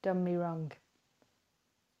done me wrong.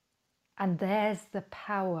 And there's the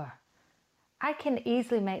power. I can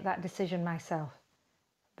easily make that decision myself.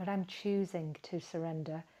 but I'm choosing to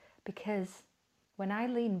surrender, because when I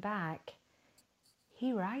lean back,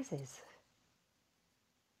 he rises.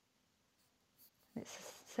 It's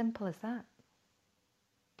as simple as that.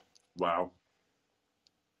 Wow.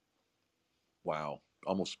 Wow.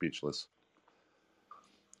 Almost speechless.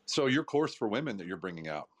 So your course for women that you're bringing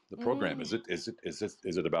out, the program, is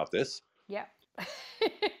it about this? Yep.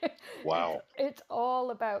 Wow. It's all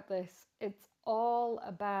about this. It's all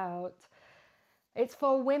about, it's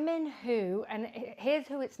for women who, and here's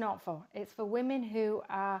who it's not for. It's for women who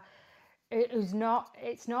are, it's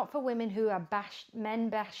not for women who are men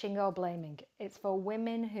bashing or blaming. It's for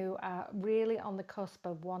women who are really on the cusp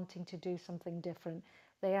of wanting to do something different.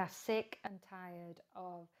 They are sick and tired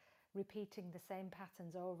of repeating the same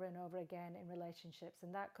patterns over and over again in relationships.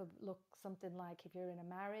 And that could look something like if you're in a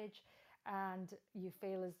marriage and you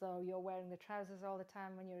feel as though you're wearing the trousers all the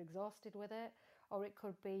time when you're exhausted with it. Or it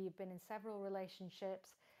could be you've been in several relationships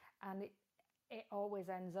and it always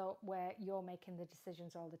ends up where you're making the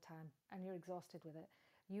decisions all the time and you're exhausted with it.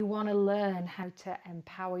 You want to learn how to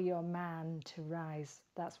empower your man to rise.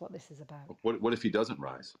 That's what this is about. What if he doesn't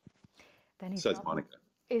rise? Then he's Says not, Monica.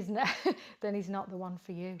 then he's not the one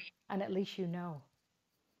for you. And at least you know.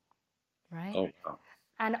 Right? Oh, wow.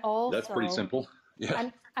 And also, That's pretty simple. Yeah.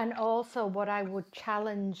 And also what I would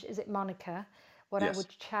challenge, is it Monica? What Yes. I would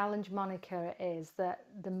challenge Monica is that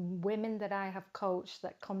the women that I have coached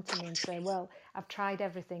that come to me and say, well, I've tried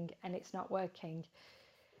everything and it's not working,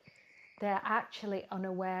 they're actually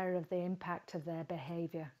unaware of the impact of their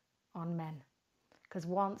behavior on men. Because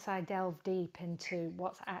once I delve deep into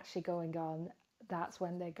what's actually going on, that's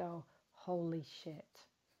when they go, holy shit,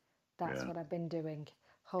 that's what I've been doing.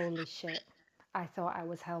 Holy shit, I thought I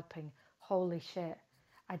was helping. Holy shit,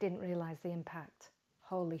 I didn't realize the impact.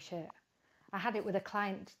 Holy shit. I had it with a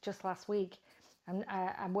client just last week.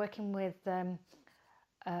 I'm working with the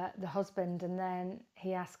husband, and then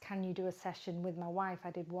he asked, can you do a session with my wife?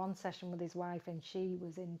 I did one session with his wife and she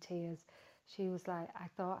was in tears. She was like, I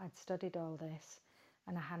thought I'd studied all this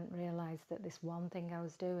and I hadn't realized that this one thing I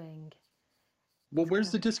was doing. Well,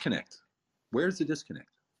 where's the disconnect? Where's the disconnect?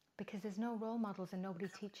 Because there's no role models and nobody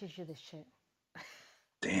teaches you this shit.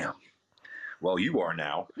 Damn. Well, you are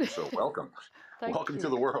now, so welcome. Welcome to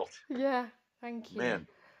the world. Yeah, thank you. Man.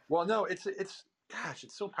 Well, no, it's gosh,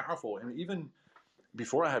 it's so powerful. I mean, even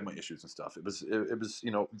before I had my issues and stuff, it was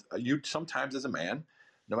you sometimes as a man,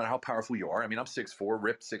 no matter how powerful you are. I mean, I'm 6'4",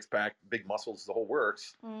 ripped, six-pack, big muscles, the whole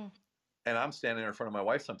works. And I'm standing there in front of my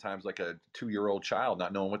wife sometimes like a 2-year-old child,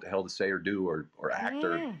 not knowing what the hell to say or do or act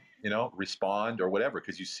or, respond or whatever,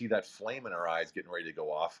 because you see that flame in her eyes getting ready to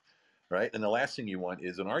go off, right? And the last thing you want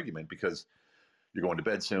is an argument because you're going to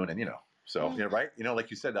bed soon and, so, right?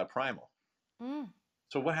 Like you said, that primal.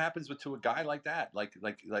 So what happens to a guy like that? Like,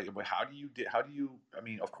 how do you, I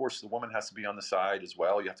mean, of course, the woman has to be on the side as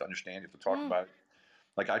well. You have to understand, you have to talk about it.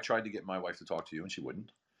 Like I tried to get my wife to talk to you and she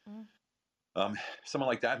wouldn't. Someone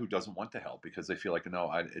like that who doesn't want to help because they feel like,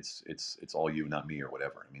 no, it's all you, not me or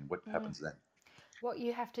whatever. I mean, what happens then? What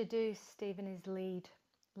you have to do, Stephen, is lead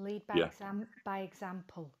by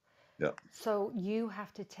example. Yeah. So you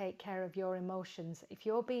have to take care of your emotions. If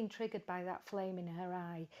you're being triggered by that flame in her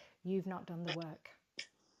eye, you've not done the work.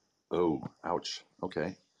 Oh, ouch.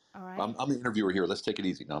 Okay. All right. I'm the interviewer here. Let's take it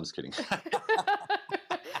easy. No, I'm just kidding.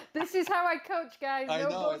 This is how I coach, guys. No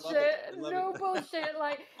bullshit. No bullshit.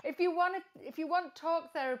 Like if you want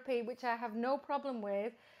talk therapy, which I have no problem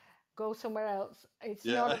with, go somewhere else. It's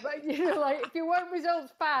not about, like if you want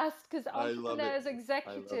results fast, because entrepreneurs,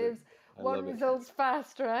 executives want results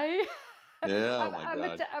fast, right? Yeah, oh my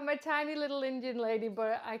God. I'm a tiny little Indian lady,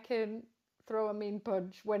 but I can throw a mean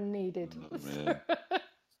punch when needed. Oh, man.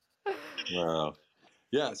 Wow.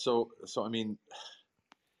 Yeah. So I mean,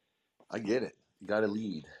 I get it. You got to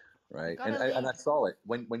lead, right? And I saw it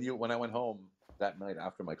when I went home that night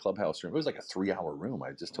after my clubhouse room. It was like a 3-hour room.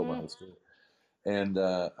 I just told my whole story. And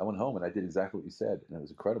I went home and I did exactly what you said, and it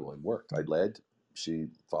was incredible. It worked. I led, she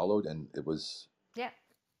followed, and it was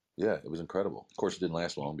it was incredible. Of course, it didn't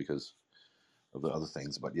last long because of the other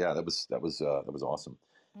things, but yeah, that was awesome.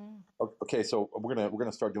 Okay, so we're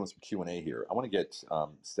gonna start doing some Q&A here. I want to get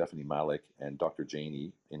Stephanie Malik and Dr.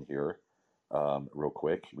 Janie in here real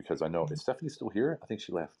quick because I know is Stephanie still here? I think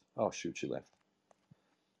she left. Oh shoot, she left.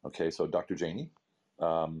 Okay, so Dr. Janie,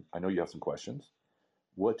 I know you have some questions.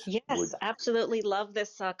 Yes, absolutely love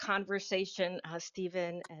this conversation,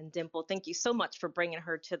 Stephen and Dimple. Thank you so much for bringing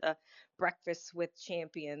her to the Breakfast with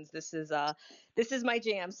Champions. This is my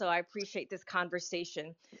jam, so I appreciate this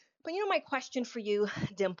conversation. But my question for you,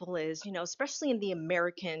 Dimple, is especially in the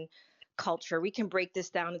American culture. We can break this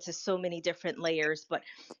down into so many different layers, but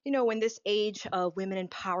in this age of women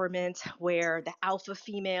empowerment, where the alpha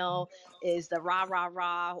female is the rah rah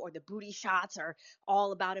rah, or the booty shots are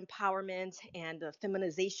all about empowerment and the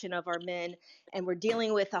feminization of our men, and we're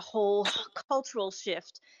dealing with a whole cultural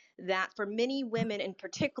shift that for many women in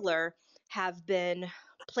particular have been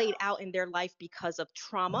played out in their life because of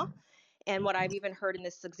trauma. And what I've even heard in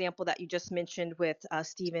this example that you just mentioned with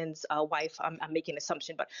Stephen's wife, I'm making an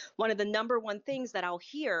assumption, but one of the number one things that I'll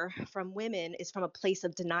hear from women is from a place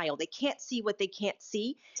of denial. They can't see what they can't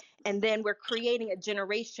see. And then we're creating a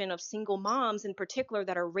generation of single moms in particular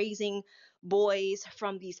that are raising boys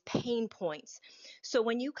from these pain points. So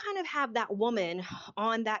when you kind of have that woman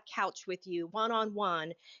on that couch with you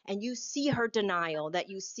one-on-one, and you see her denial, that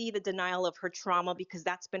you see the denial of her trauma, because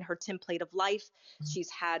that's been her template of life. She's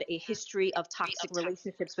had a history of toxic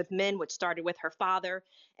relationships with men, which started with her father.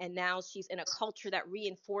 And now she's in a culture that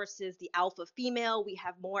reinforces the alpha female. We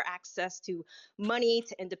have more access to money,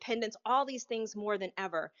 to independence, all these things more than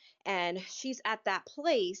ever. And she's at that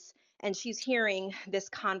place and she's hearing this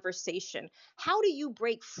conversation. How do you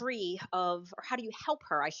break free of, or how do you help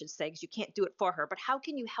her, I should say, because you can't do it for her, but how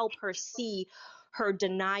can you help her see her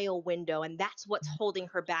denial window? And that's what's holding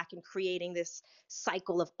her back and creating this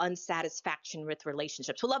cycle of unsatisfaction with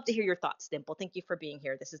relationships. We'd love to hear your thoughts, Dimple. Thank you for being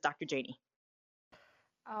here. This is Dr. Janie.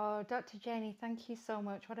 Oh, Dr. Janie, thank you so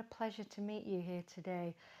much. What a pleasure to meet you here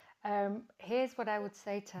today. Here's what I would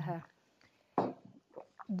say to her.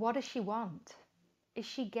 What does she want? Is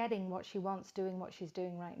she getting what she wants, doing what she's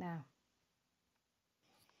doing right now?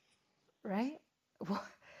 Right?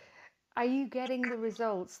 Are you getting the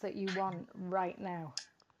results that you want right now?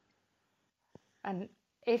 And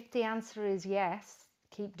if the answer is yes,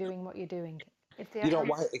 keep doing what you're doing. If the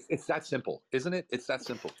why? It's that simple, isn't it? It's that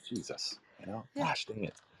simple. Jesus, Yeah. Gosh dang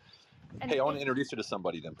it. Hey, I want to introduce you to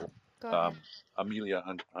somebody, Dimple. Go ahead. Amelia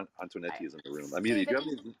Antonetti is in the room. Amelia, do you have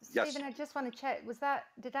any? Yes. Stephen, I just want to check.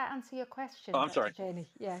 Did that answer your question? Oh, I'm sorry. Janie?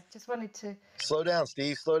 Yeah, just wanted to. Slow down,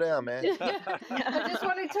 Steve. Slow down, man. I just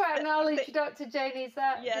wanted to acknowledge Dr. Janie.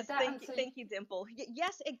 Yes, thank you, Dimple.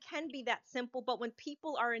 Yes, it can be that simple, but when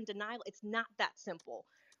people are in denial, it's not that simple.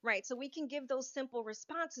 Right. So we can give those simple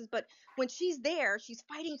responses, but when she's there, she's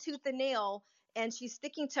fighting tooth and nail and she's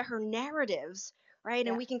sticking to her narratives. Right.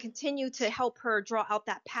 Yeah. And we can continue to help her draw out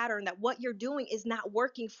that pattern that what you're doing is not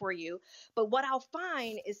working for you. But what I'll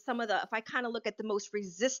find is if I kind of look at the most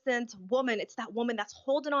resistant woman, it's that woman that's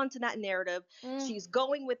holding on to that narrative. She's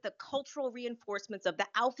going with the cultural reinforcements of the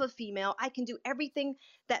alpha female. I can do everything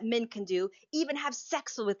that men can do, even have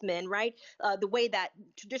sex with men, right? The way that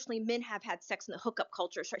traditionally men have had sex in the hookup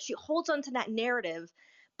culture. So she holds on to that narrative,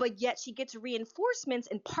 but yet she gets reinforcements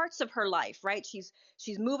in parts of her life, right? She's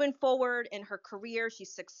moving forward in her career.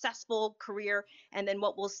 She's successful career. And then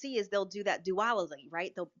what we'll see is they'll do that duality,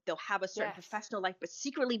 right? They'll have a certain professional life, but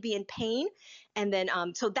secretly be in pain. And then,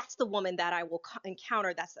 so that's the woman that I will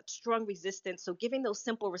encounter. That's that strong resistance. So giving those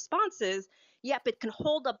simple responses, yep, it can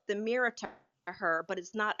hold up the mirror to her, but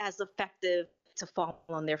it's not as effective to fall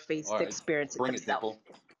on their face to experience it Bring themselves.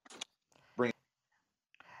 it, Dimple.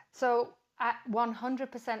 So I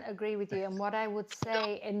 100% agree with you. And what I would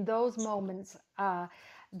say in those moments are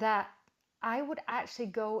that I would actually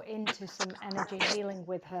go into some energy healing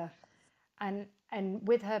with her and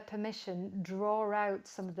with her permission, draw out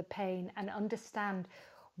some of the pain and understand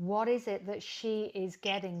what is it that she is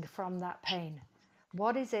getting from that pain.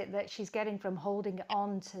 What is it that she's getting from holding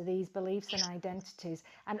on to these beliefs and identities?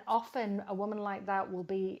 And often a woman like that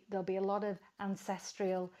there'll be a lot of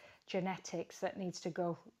ancestral genetics that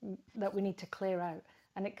we need to clear out.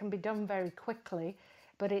 And it can be done very quickly,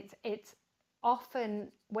 but it's often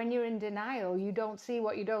when you're in denial, you don't see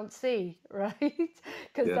what you don't see, right?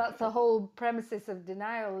 Because that's the whole premises of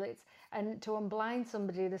denial. And to unblind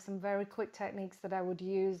somebody, there's some very quick techniques that I would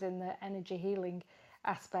use in the energy healing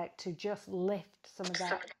aspect to just lift some of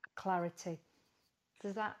that clarity.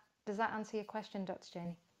 Does that answer your question, Dr.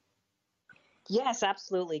 Janie? Yes,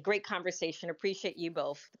 absolutely. Great conversation. Appreciate you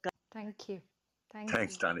both. Thank you.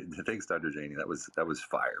 Thanks, Donnie. Thanks, Dr. Janie. That was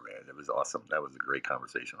fire, man. That was awesome. That was a great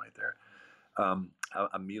conversation right there.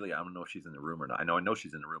 Amelia, I don't know if she's in the room or not. I know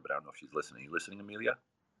she's in the room, but I don't know if she's listening. Are you listening, Amelia?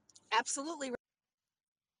 Absolutely.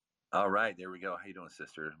 All right, there we go. How you doing,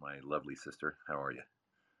 sister? My lovely sister. How are you?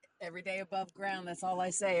 Every day above ground. That's all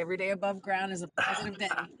I say. Every day above ground is a positive day.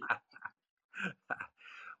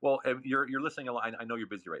 Well, you're listening along. I know you're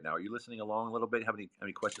busy right now. Are you listening along a little bit? Have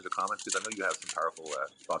any questions or comments? Because I know you have some powerful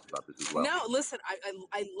thoughts about this as well. No, listen,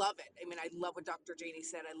 I love it. I mean, I love what Dr. Janie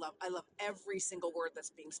said. I love every single word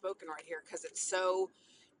that's being spoken right here because it's so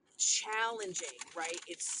challenging, right?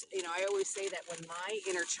 It's, I always say that when my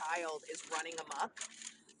inner child is running amok,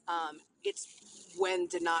 it's when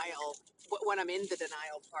I'm in the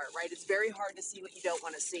denial part, right? It's very hard to see what you don't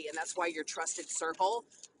want to see. And that's why your trusted circle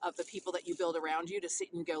of the people that you build around you to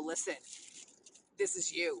sit and go, listen, this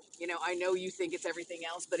is you. I know you think it's everything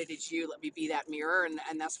else, but it is you. Let me be that mirror.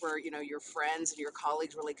 And that's where, your friends and your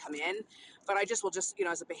colleagues really come in. But I just will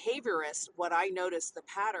as a behaviorist, what I notice the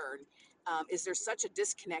pattern is there's such a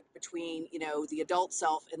disconnect between, the adult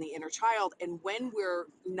self and the inner child. And when we're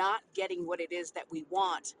not getting what it is that we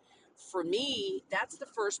want, for me, that's the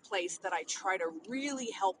first place that I try to really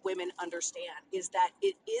help women understand is that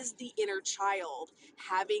it is the inner child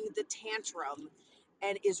having the tantrum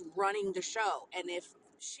and is running the show. And if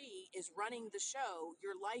she is running the show,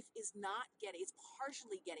 your life is not it's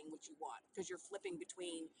partially getting what you want because you're flipping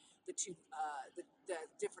between the two, the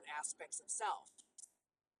different aspects of self.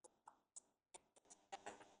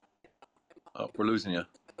 Oh, we're losing you.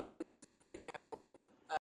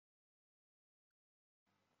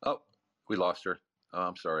 Oh, we lost her. Oh,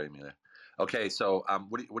 I'm sorry, Amelia. Okay, so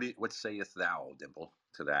what sayest thou, Dimple,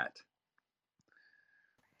 to that?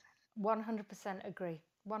 100% agree.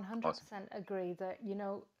 100% Awesome. agree that,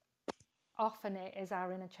 often it is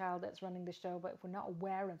our inner child that's running the show, but if we're not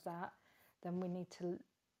aware of that, then we need to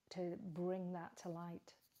bring that to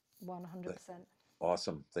light. 100%.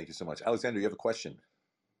 Awesome. Thank you so much. Alexander, you have a question?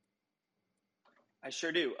 I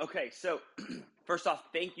sure do. Okay, so first off,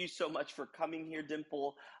 thank you so much for coming here,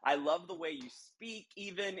 Dimple. I love the way you speak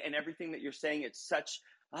even and everything that you're saying. It's such,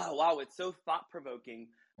 oh, wow, it's so thought-provoking.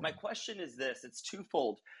 My question is this, it's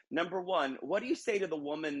twofold. Number one, what do you say to the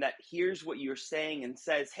woman that hears what you're saying and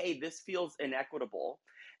says, hey, this feels inequitable?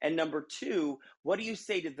 And number two, what do you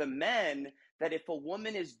say to the men that if a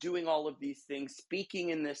woman is doing all of these things, speaking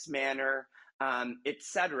in this manner,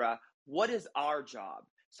 etc., what is our job?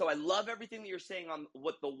 So I love everything that you're saying on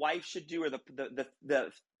what the wife should do or the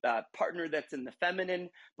partner that's in the feminine.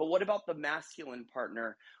 But what about the masculine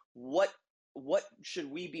partner? What should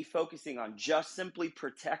we be focusing on? Just simply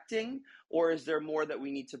protecting, or is there more that we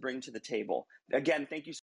need to bring to the table? Again, thank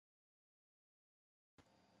you.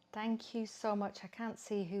 Thank you so much. I can't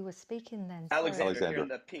see who was speaking then. Sorry. Alexander here in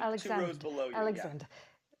the pink, Alexander. 2 rows below you. Alexander.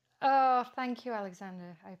 Yeah. Oh, thank you,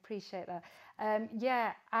 Alexander. I appreciate that.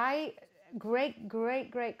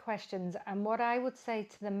 Great questions. And what I would say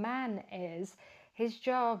to the man is his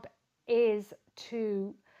job is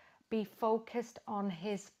to be focused on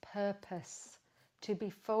his purpose, to be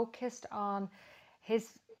focused on his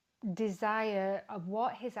desire of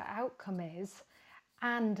what his outcome is,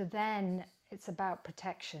 and then it's about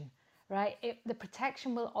protection, right? The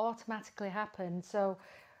protection will automatically happen. So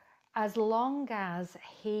as long as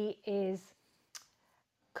he is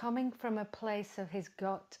coming from a place of his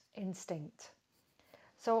gut instinct.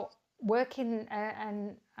 So working,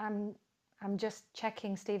 and I'm just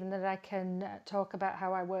checking, Stephen, that I can talk about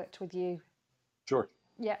how I worked with you. Sure.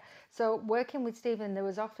 Yeah. So working with Stephen, there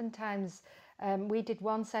was oftentimes we did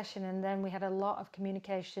one session and then we had a lot of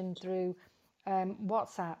communication through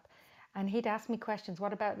WhatsApp, and he'd ask me questions.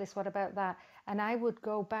 What about this? What about that? And I would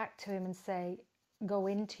go back to him and say, go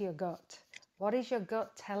into your gut. What is your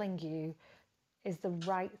gut telling you is the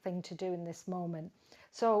right thing to do in this moment?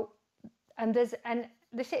 So, and this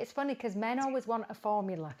it's funny because men always want a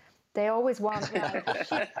formula. They always want, like,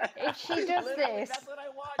 if she does this, that's what I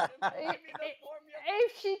want.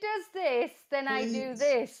 if she does this, then I do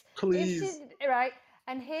this. Please. Right?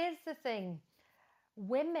 And here's the thing.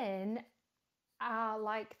 Women are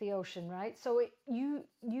like the ocean, right? So you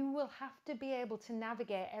will have to be able to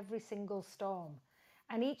navigate every single storm.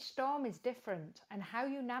 And each storm is different, and how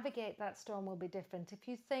you navigate that storm will be different. If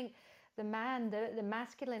you think the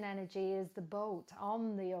masculine energy is the boat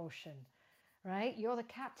on the ocean, right? You're the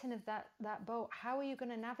captain of that boat. How are you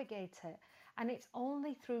going to navigate it? And it's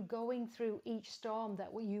only through going through each storm that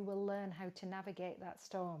you will learn how to navigate that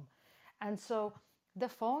storm. And so the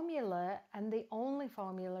formula, and the only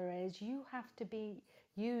formula, is you have to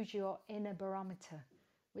use your inner barometer,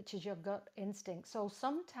 which is your gut instinct. So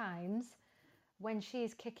sometimes when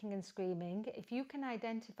she's kicking and screaming, if you can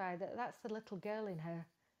identify that that's the little girl in her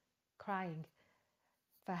crying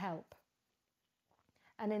for help.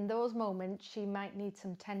 And in those moments, she might need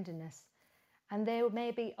some tenderness. And there may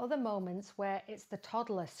be other moments where it's the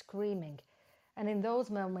toddler screaming. And in those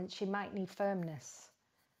moments, she might need firmness.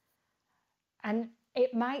 And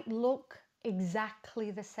it might look exactly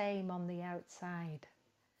the same on the outside.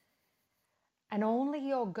 And only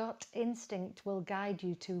your gut instinct will guide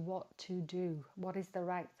you to what to do, what is the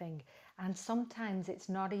right thing. And sometimes it's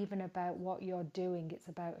not even about what you're doing, it's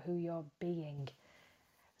about who you're being.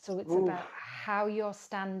 So it's about how you're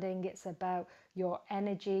standing. It's about your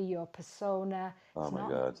energy, your persona. Oh It's my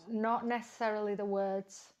God. not necessarily the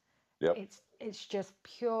words. Yep. It's just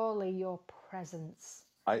purely your presence.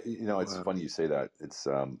 It's funny you say that.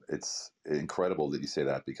 It's incredible that you say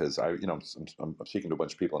that, because I'm speaking to a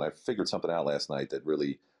bunch of people, and I figured something out last night that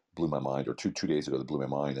really blew my mind, or two days ago that blew my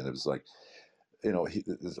mind. And it was like, I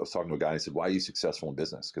was talking to a guy, and he said, "Why are you successful in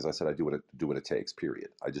business?" Because I said, "I do what it takes. Period.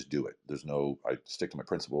 I just do it. I stick to my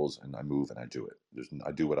principles, and I move, and I do it.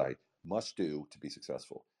 I do what I must do to be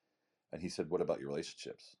successful." And he said, "What about your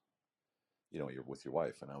relationships? You're with your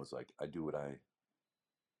wife." And I was like, "I do what I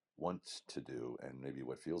want to do, and maybe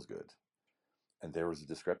what feels good." And there was a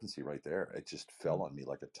discrepancy right there. It just fell on me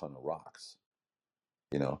like a ton of rocks.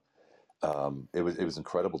 It was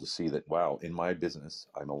incredible to see that. Wow, in my business,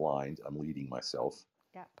 I'm aligned. I'm leading myself.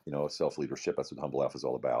 Yep. Self-leadership. That's what Humble Alpha is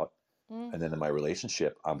all about. And then in my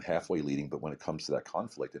relationship, I'm halfway leading. But when it comes to that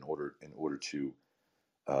conflict, in order to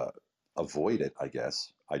avoid it, I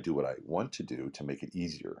guess I do what I want to do to make it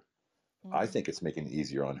easier. I think it's making it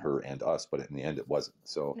easier on her and us, but in the end, it wasn't.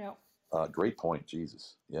 So, No. great point,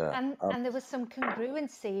 Jesus. Yeah. And there was some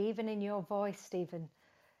congruency even in your voice, Stephen.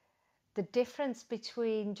 The difference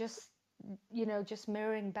between just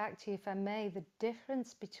mirroring back to you, if I may, the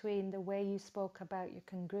difference between the way you spoke about your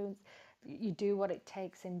congruence, you do what it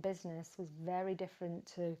takes in business, was very different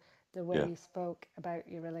to the way you spoke about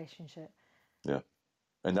your relationship. Yeah.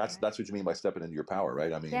 And that's what you mean by stepping into your power,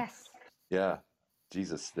 right? I mean, yes. Yeah.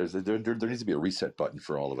 Jesus, there needs to be a reset button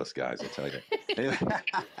for all of us guys, I tell you.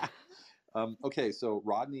 Anyway. Okay, so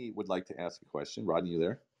Rodney would like to ask a question. Rodney, you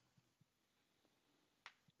there?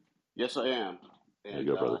 Yes, I am. There you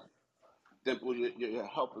go, brother. Dimple, you're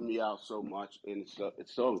helping me out so much, and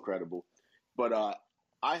it's so incredible. But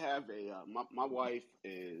I have my wife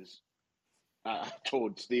is, I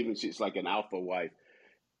told Steven she's like an alpha wife,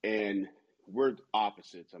 and we're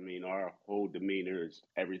opposites. I mean, our whole demeanor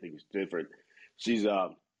everything's different. She's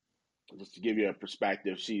just to give you a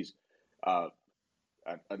perspective, she's an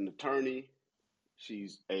attorney.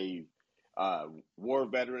 She's a war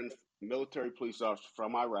veteran, military police officer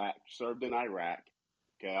from Iraq, served in Iraq.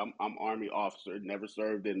 Okay, I'm Army officer, never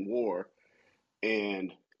served in war,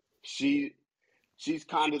 and she's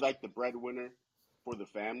kind of like the breadwinner for the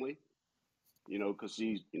family, because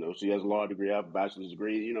she has a law degree, I have a bachelor's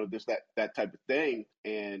degree, that type of thing,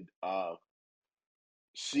 and I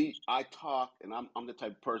talk, and I'm the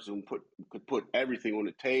type of person who could put everything on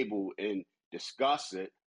the table and discuss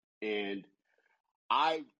it, and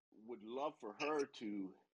I would love for her to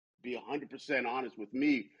be 100% honest with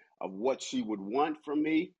me of what she would want from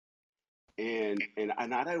me, and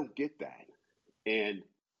I don't get that. And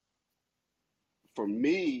for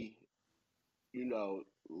me,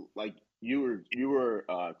 like you were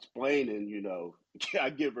explaining, I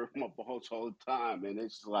give her my balls all the time, and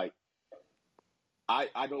it's like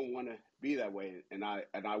I don't want to be that way, and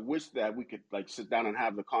I wish that we could like sit down and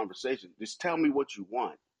have the conversation. Just tell me what you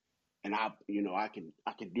want, and I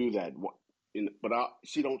can do that. But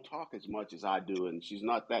she don't talk as much as I do, and she's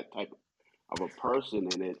not that type of a person.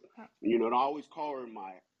 And and I always call her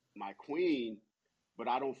my queen, but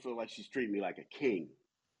I don't feel like she's treating me like a king.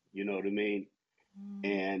 You know what I mean?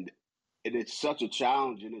 And it's such a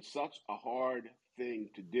challenge, and it's such a hard thing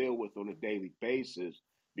to deal with on a daily basis,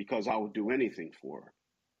 because I would do anything for her,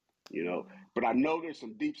 But I know there's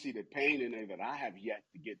some deep-seated pain in there that I have yet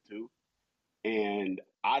to get to, and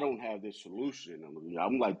I don't have this solution.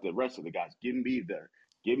 I'm like the rest of the guys. Give me the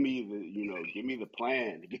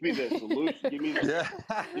plan, give me the solution, give me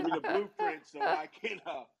the blueprint so I can.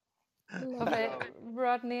 Love it,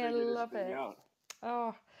 Rodney. I love it. Out.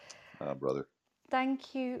 Oh, brother.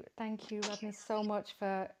 Thank you, Rodney, so much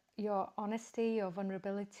for your honesty, your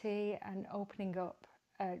vulnerability, and opening up.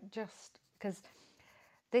 Just because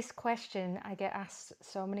this question I get asked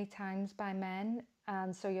so many times by men,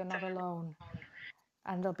 and so you're not alone.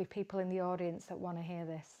 And there'll be people in the audience that want to hear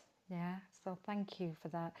this. Yeah. So thank you for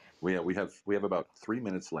that. We have about 3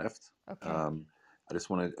 minutes left. Okay. I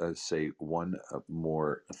just want to say one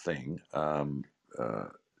more thing.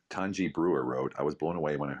 Tanji Brewer wrote, "I was blown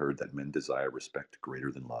away when I heard that men desire respect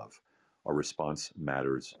greater than love. Our response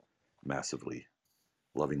matters massively."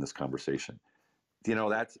 Loving this conversation.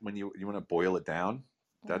 That's when you want to boil it down.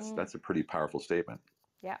 That's a pretty powerful statement.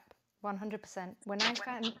 Yep, 100%. When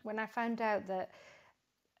I found out that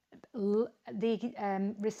the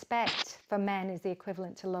respect for men is the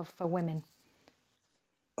equivalent to love for women.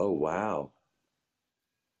 Oh wow!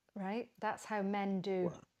 Right, that's how men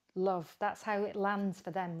do love. That's how it lands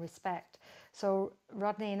for them, respect. So,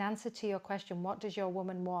 Rodney, in answer to your question, what does your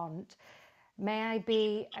woman want? May I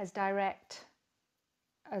be as direct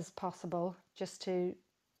as possible, just to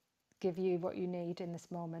give you what you need in this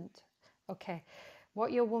moment. Okay.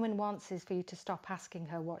 What your woman wants is for you to stop asking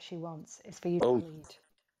her what she wants. It's for you to lead.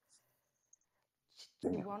 She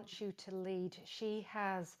wants you to lead. She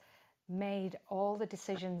has made all the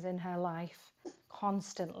decisions in her life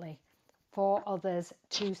constantly for others,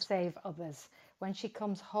 to save others. When she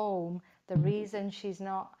comes home, the reason she's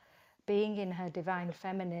not being in her divine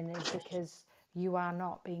feminine is because you are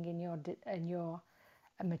not being in your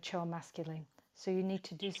mature masculine. So you need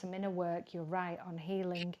to do some inner work. You're right, on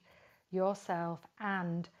healing yourself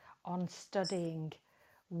and on studying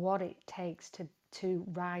what it takes to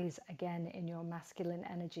rise again in your masculine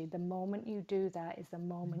energy. The moment you do that is the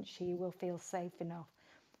moment she will feel safe enough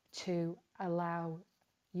to allow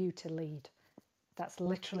you to lead. That's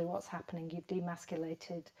literally what's happening. You've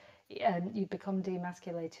demasculated, and you become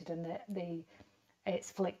demasculated, and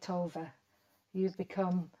it's flicked over. You've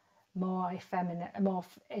become more feminine, more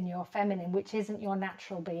in your feminine, which isn't your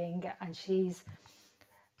natural being, and she's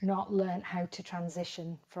not learned how to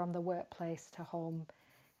transition from the workplace to home,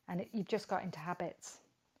 and you've just got into habits.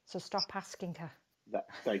 So stop asking her.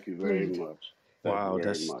 Thank you very much. Wow,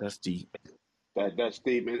 that's deep. That's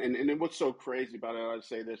deep, and then what's so crazy about it? I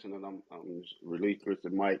say this, and then I'm just relinquish the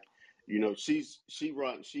mic. You know, she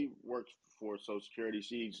works for Social Security.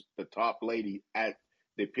 She's the top lady at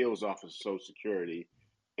the appeals office of Social Security,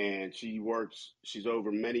 and she's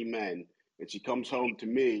over many men, and she comes home to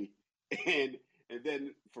me, and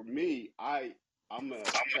then for me, I'm a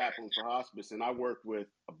chaplain for hospice, and I work with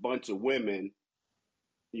a bunch of women,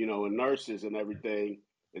 you know, and nurses and everything,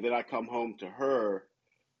 and then I come home to her,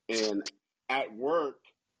 and at work,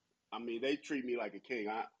 I mean, they treat me like a king,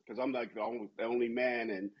 because I'm like the only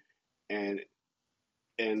man, and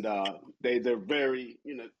they're very,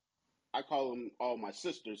 you know, I call them all my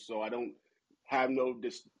sisters, so I don't have no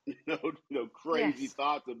crazy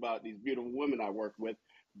thoughts about these beautiful women I work with,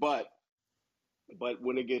 but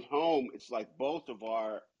when I get home, it's like both of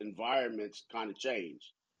our environments kind of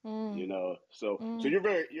change, you know. So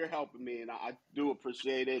you're helping me, and I do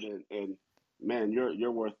appreciate it, and man,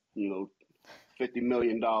 you're worth, you know, $50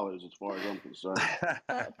 million as far as I'm concerned.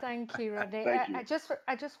 Thank you, Rodney. Thank you.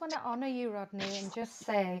 I just want to honor you, Rodney, and just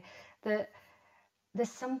say that there's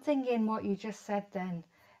something in what you just said then,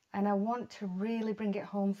 and I want to really bring it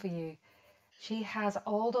home for you. She has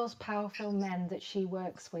all those powerful men that she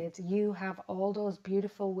works with. You have all those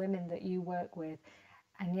beautiful women that you work with,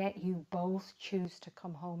 and yet you both choose to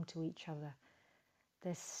come home to each other.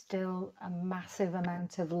 There's still a massive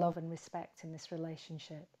amount of love and respect in this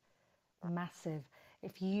relationship. Massive.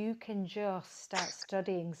 If you can just start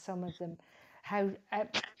studying some of them, how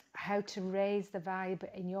to raise the vibe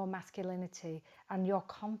in your masculinity and your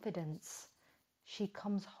confidence, she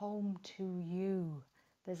comes home to you.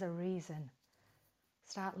 There's a reason.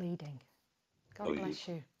 Start leading. God bless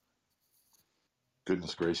you.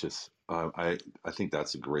 Goodness gracious. I think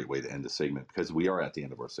that's a great way to end the segment, because we are at the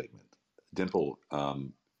end of our segment. Dimple,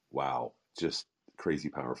 wow, just crazy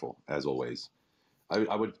powerful, as always.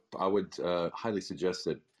 I would highly suggest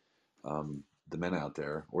that the men out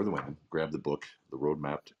there, or the women, grab the book, The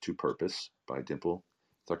Roadmap to Purpose by Dimple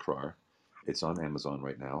Thakrar. It's on Amazon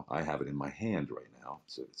right now. I have it in my hand right now.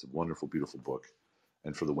 So it's a wonderful, beautiful book.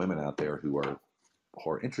 And for the women out there who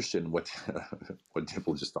are interested in what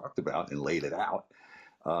Dimple just talked about and laid it out,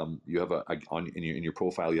 you have in your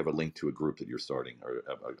profile, you have a link to a group that you're starting, or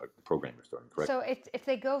a program you're starting, correct? So if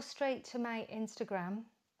they go straight to my Instagram,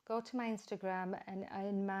 and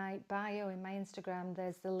in my bio in my Instagram,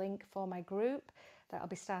 there's the link for my group that I'll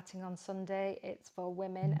be starting on Sunday. It's for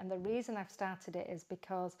women, and the reason I've started it is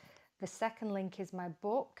because the second link is my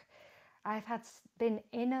book. I've been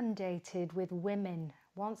inundated with women,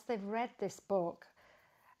 once they've read this book,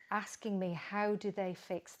 asking me, how do they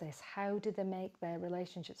fix this? How do they make their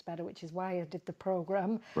relationships better? Which is why I did the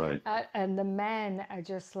program. Right. And the men are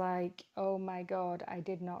just like, oh my God, I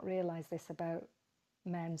did not realize this about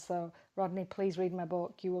men. So Rodney, please read my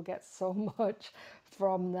book. You will get so much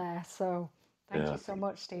from there. So thank you so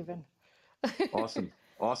much, Stephen. Awesome.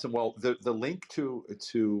 Well, the link to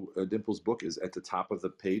Dimple's book is at the top of the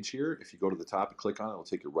page here. If you go to the top and click on it, it'll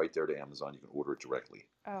take you right there to Amazon. You can order it directly.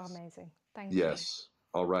 Oh, amazing. Thank you. Yes.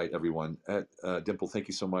 All right, everyone. Dimple, thank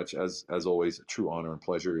you so much. As always, a true honor and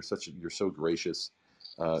pleasure. You're so gracious.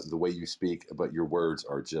 The way you speak, but your words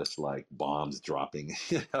are just like bombs dropping.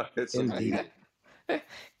 It's amazing.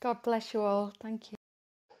 God bless you all. Thank you.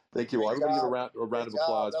 Thank you. Well, everybody give a round of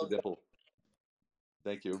applause for Dimple.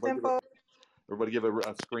 Thank you. Everybody give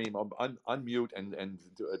a scream, unmute, and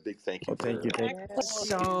do a big thank you. Thank you. Thank you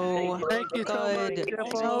so good. Thank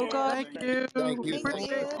you. Thank you.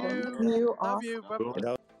 Appreciate you. Love you.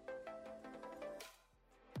 Bye-bye.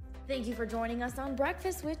 Thank you for joining us on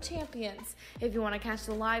Breakfast with Champions. If you want to catch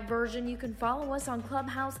the live version, you can follow us on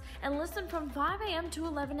Clubhouse and listen from 5 a.m. to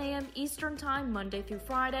 11 a.m. Eastern Time, Monday through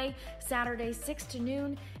Friday, Saturdays 6 to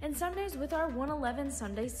noon, and Sundays with our 111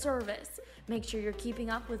 Sunday service. Make sure you're keeping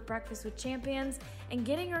up with Breakfast with Champions and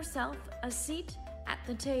getting yourself a seat at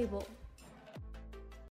the table.